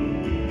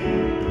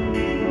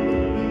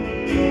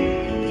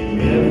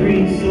 To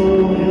every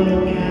soul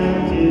held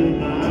captive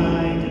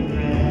by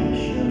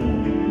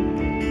depression,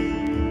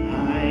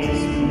 I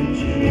speak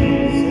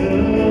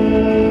Jesus.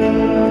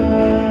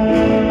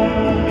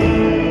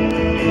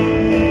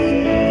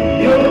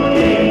 Your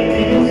name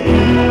is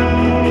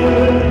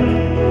power.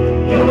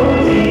 Your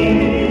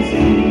name is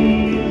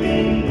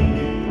healing.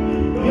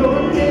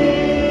 Your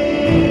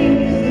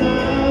name is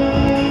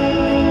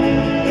life.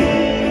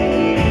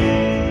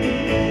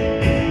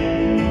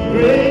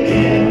 Break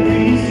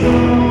every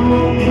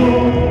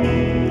stronghold.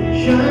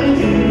 Shine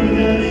through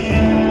the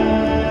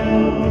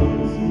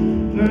shadows.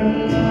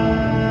 Burn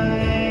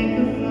like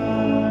a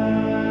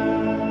fire.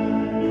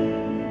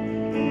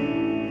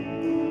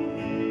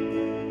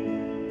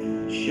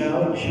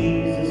 Shout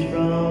Jesus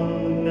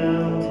from the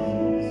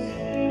mountains.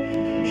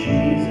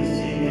 Jesus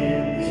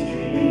in the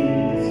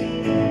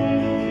streets,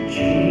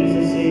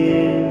 Jesus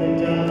in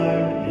the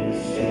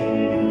darkness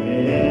over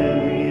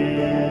every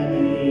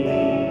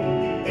enemy,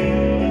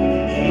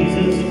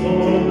 Jesus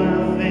for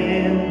my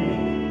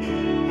family,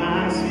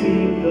 I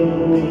speak the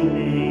holy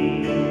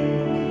name,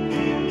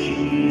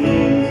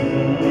 Jesus.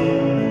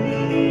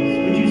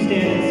 Would you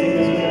stand and sing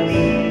this with us?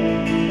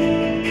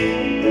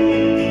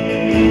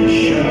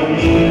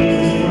 Shout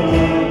Jesus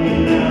from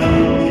the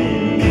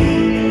mountains.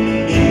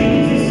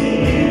 Jesus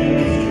in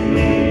the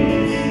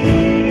streets,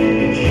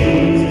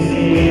 Jesus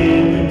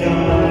in the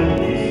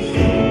darkness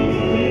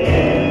over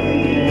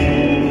every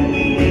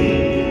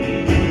enemy,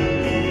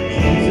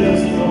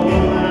 Jesus for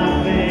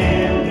my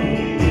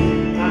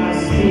family,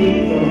 I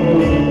speak the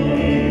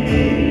holy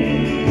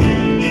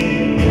name,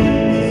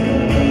 Jesus.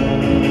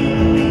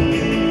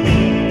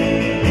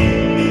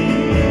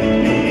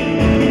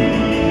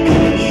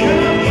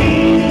 Shout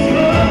Jesus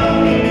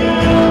from the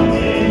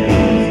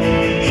mountains,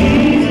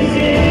 Jesus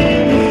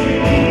in the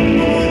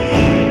streets,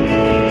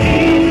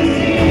 Jesus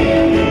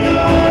in the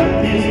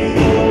darkness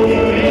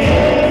over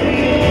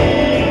every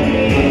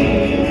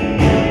enemy,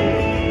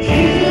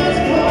 Jesus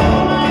for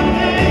my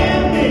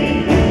family,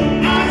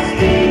 I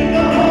speak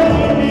the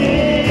holy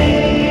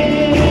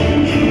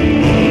name,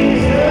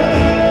 Jesus.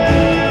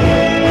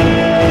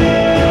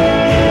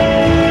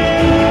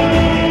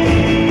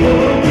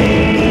 Your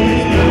name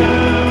is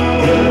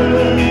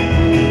power.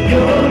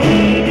 Your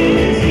name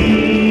is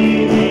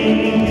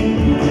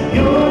healing.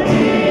 Your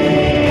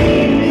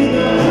name is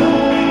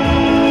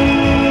life.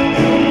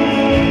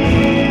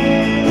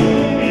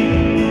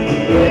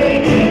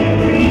 Break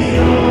every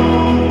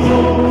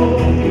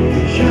stronghold.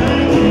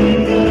 Shine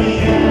through the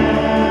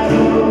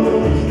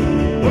shadows.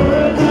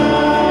 Burn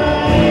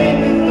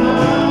like a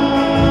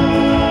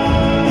fire.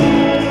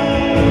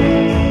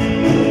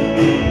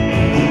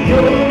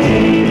 Your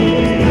name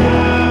is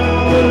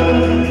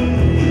power.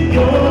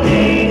 Your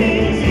name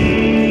is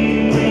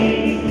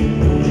healing.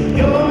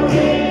 Your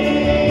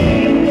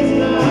name is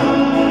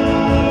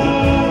life.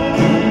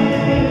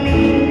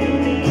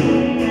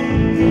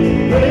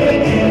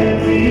 Break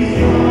every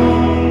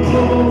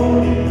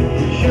stronghold.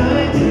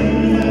 Shine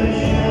through the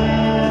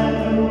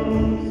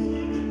shadows.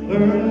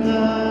 Burn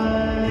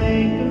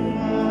like a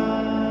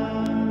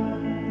fire.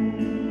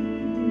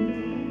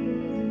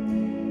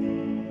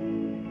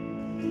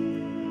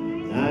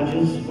 I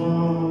just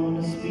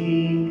want to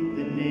speak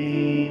the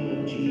name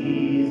of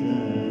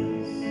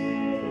Jesus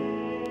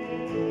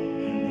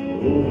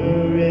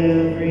over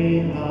every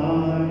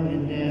heart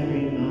and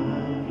every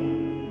mind.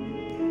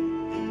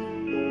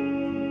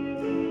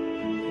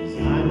 'Cause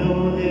I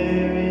know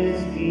there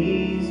is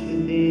peace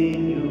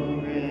within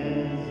your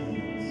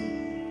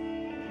presence.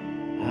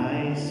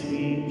 I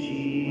speak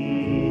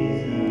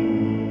Jesus.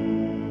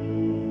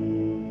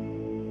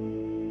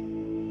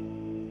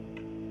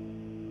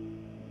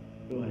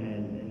 Go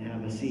ahead and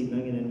have a seat, and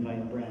I'm going to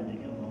invite Brad to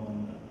come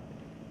on.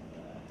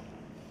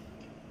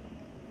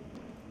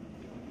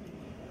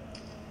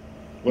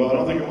 Well, I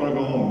don't think I want to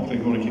go home. I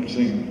think I want to keep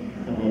singing.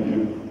 How about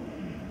you?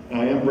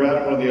 I am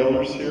Brad, one of the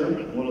elders here,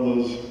 one of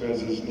those who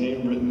has his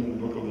name written in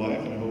the book of life.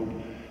 I hope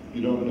if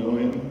you don't know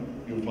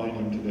him, you'll find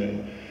him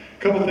today.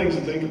 A couple things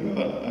to think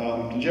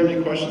about. Did you have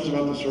any questions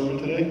about the sermon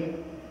today?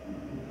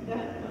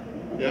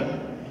 Yeah?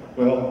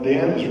 Well,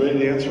 Dan is ready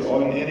to answer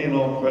any and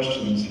all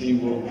questions. He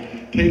will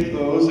take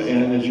those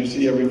and, as you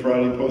see every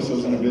Friday, post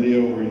those on a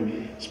video where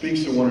he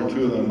speaks to one or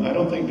two of them. I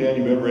don't think, Dan,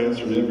 you've ever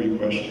answered every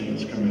question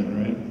that's come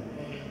in, right?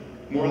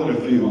 More than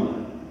a few.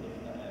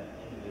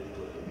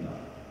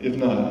 If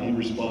not, he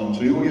responds.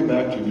 So he will get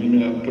back to you, but he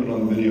may not put it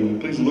on the video.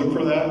 Please look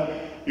for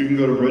that. You can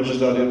go to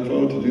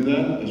bridges.info to do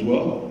that as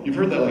well. You've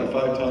heard that like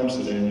 5 times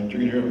today, and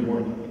you're going to hear it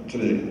more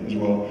today as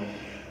well.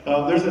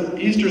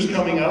 Easter's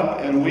coming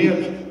up, and we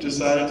have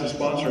decided to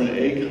sponsor an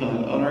egg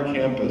hunt on our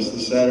campus the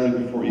Saturday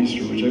before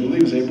Easter, which I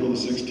believe is April the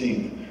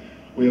 16th.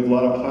 We have a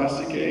lot of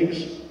plastic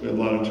eggs, we have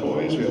a lot of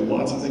toys, we have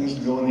lots of things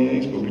to go in the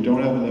eggs, but we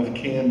don't have enough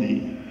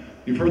candy.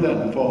 You've heard that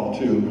in the fall,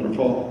 too, our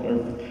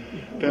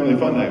family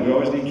fun night. We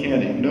always need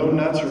candy. No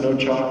nuts or no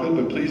chocolate,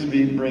 but please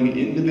bring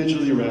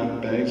individually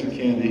wrapped bags of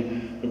candy.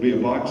 There'll be a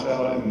box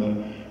out in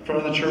the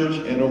front of the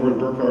church and over at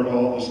Burkhardt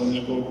Hall, the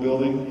Sunday school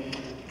building,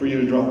 for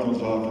you to drop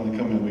those off in the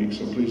coming week,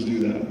 so please do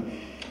that.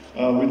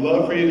 We'd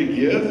love for you to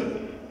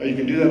give. You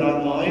can do that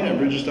online at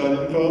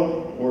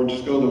bridges.info, or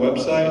just go to the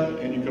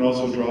website, and you can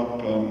also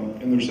drop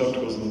in the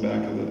receptacles in the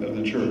back of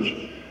the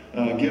church.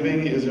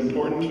 Giving is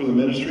important for the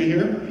ministry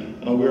here.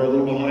 We're a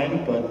little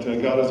behind, but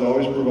God has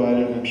always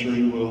provided, and I'm sure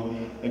He will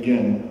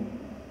again.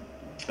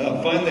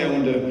 Finally, I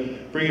wanted to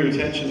bring your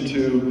attention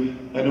to,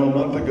 I know a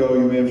month ago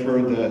you may have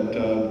heard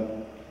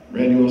that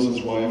Randy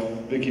Wilson's wife,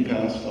 Vicki,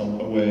 passed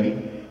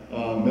away.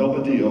 Mel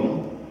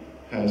Badil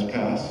has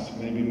passed.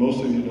 Maybe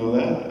most of you know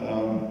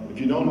that. If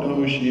you don't know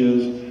who she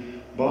is,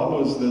 Bob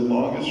was the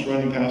longest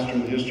running pastor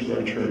in the history of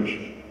our church.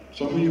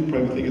 Some of you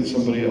probably think it's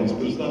somebody else,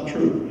 but it's not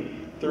true.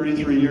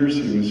 33 years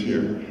he was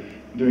here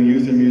doing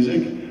youth and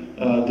music.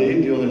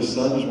 Dave Deal, his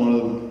son, is one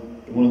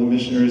of the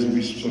missionaries that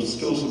we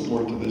still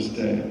support to this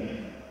day.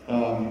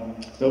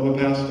 Melba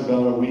passed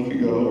about a week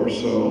ago or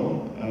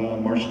so,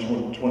 March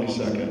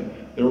 22nd.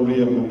 There will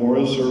be a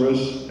memorial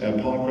service at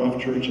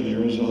Palmcroft Church in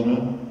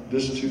Arizona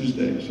this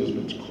Tuesday, so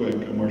it's quick,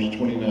 on March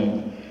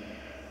 29th.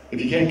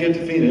 If you can't get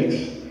to Phoenix,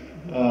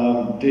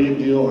 Dave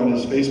Deal on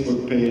his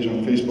Facebook page,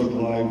 on Facebook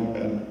Live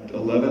at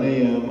 11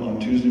 a.m. on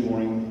Tuesday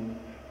morning,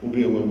 will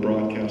be able to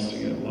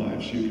broadcasting it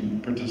live, so you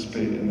can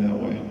participate in that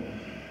way.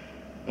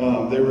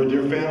 They were a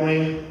dear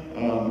family.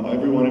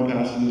 Everyone who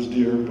passes is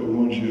dear, but we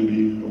want you to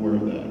be aware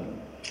of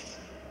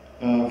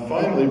that.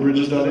 Finally,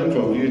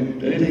 bridges.info.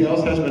 If anything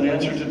else has been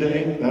answered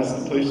today, that's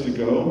the place to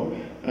go,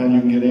 and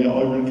you can get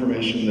all your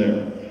information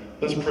there.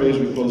 Let's pray as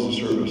we close the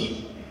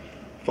service.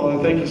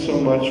 Father, thank you so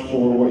much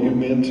for what you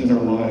meant in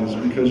our lives,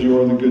 because you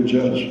are the good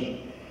judge.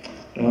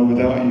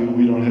 Without you,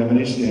 we don't have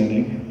any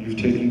standing. You've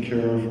taken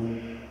care of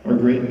our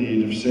great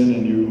need of sin,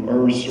 and you are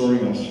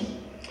restoring us.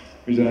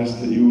 We'd ask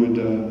that you would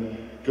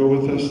go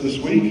with us this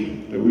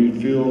week, that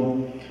we'd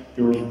feel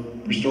your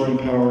restoring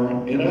power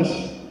in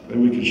us, that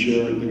we could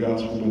share the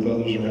gospel with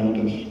others around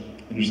us.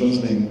 In your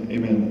Son's name,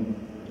 amen.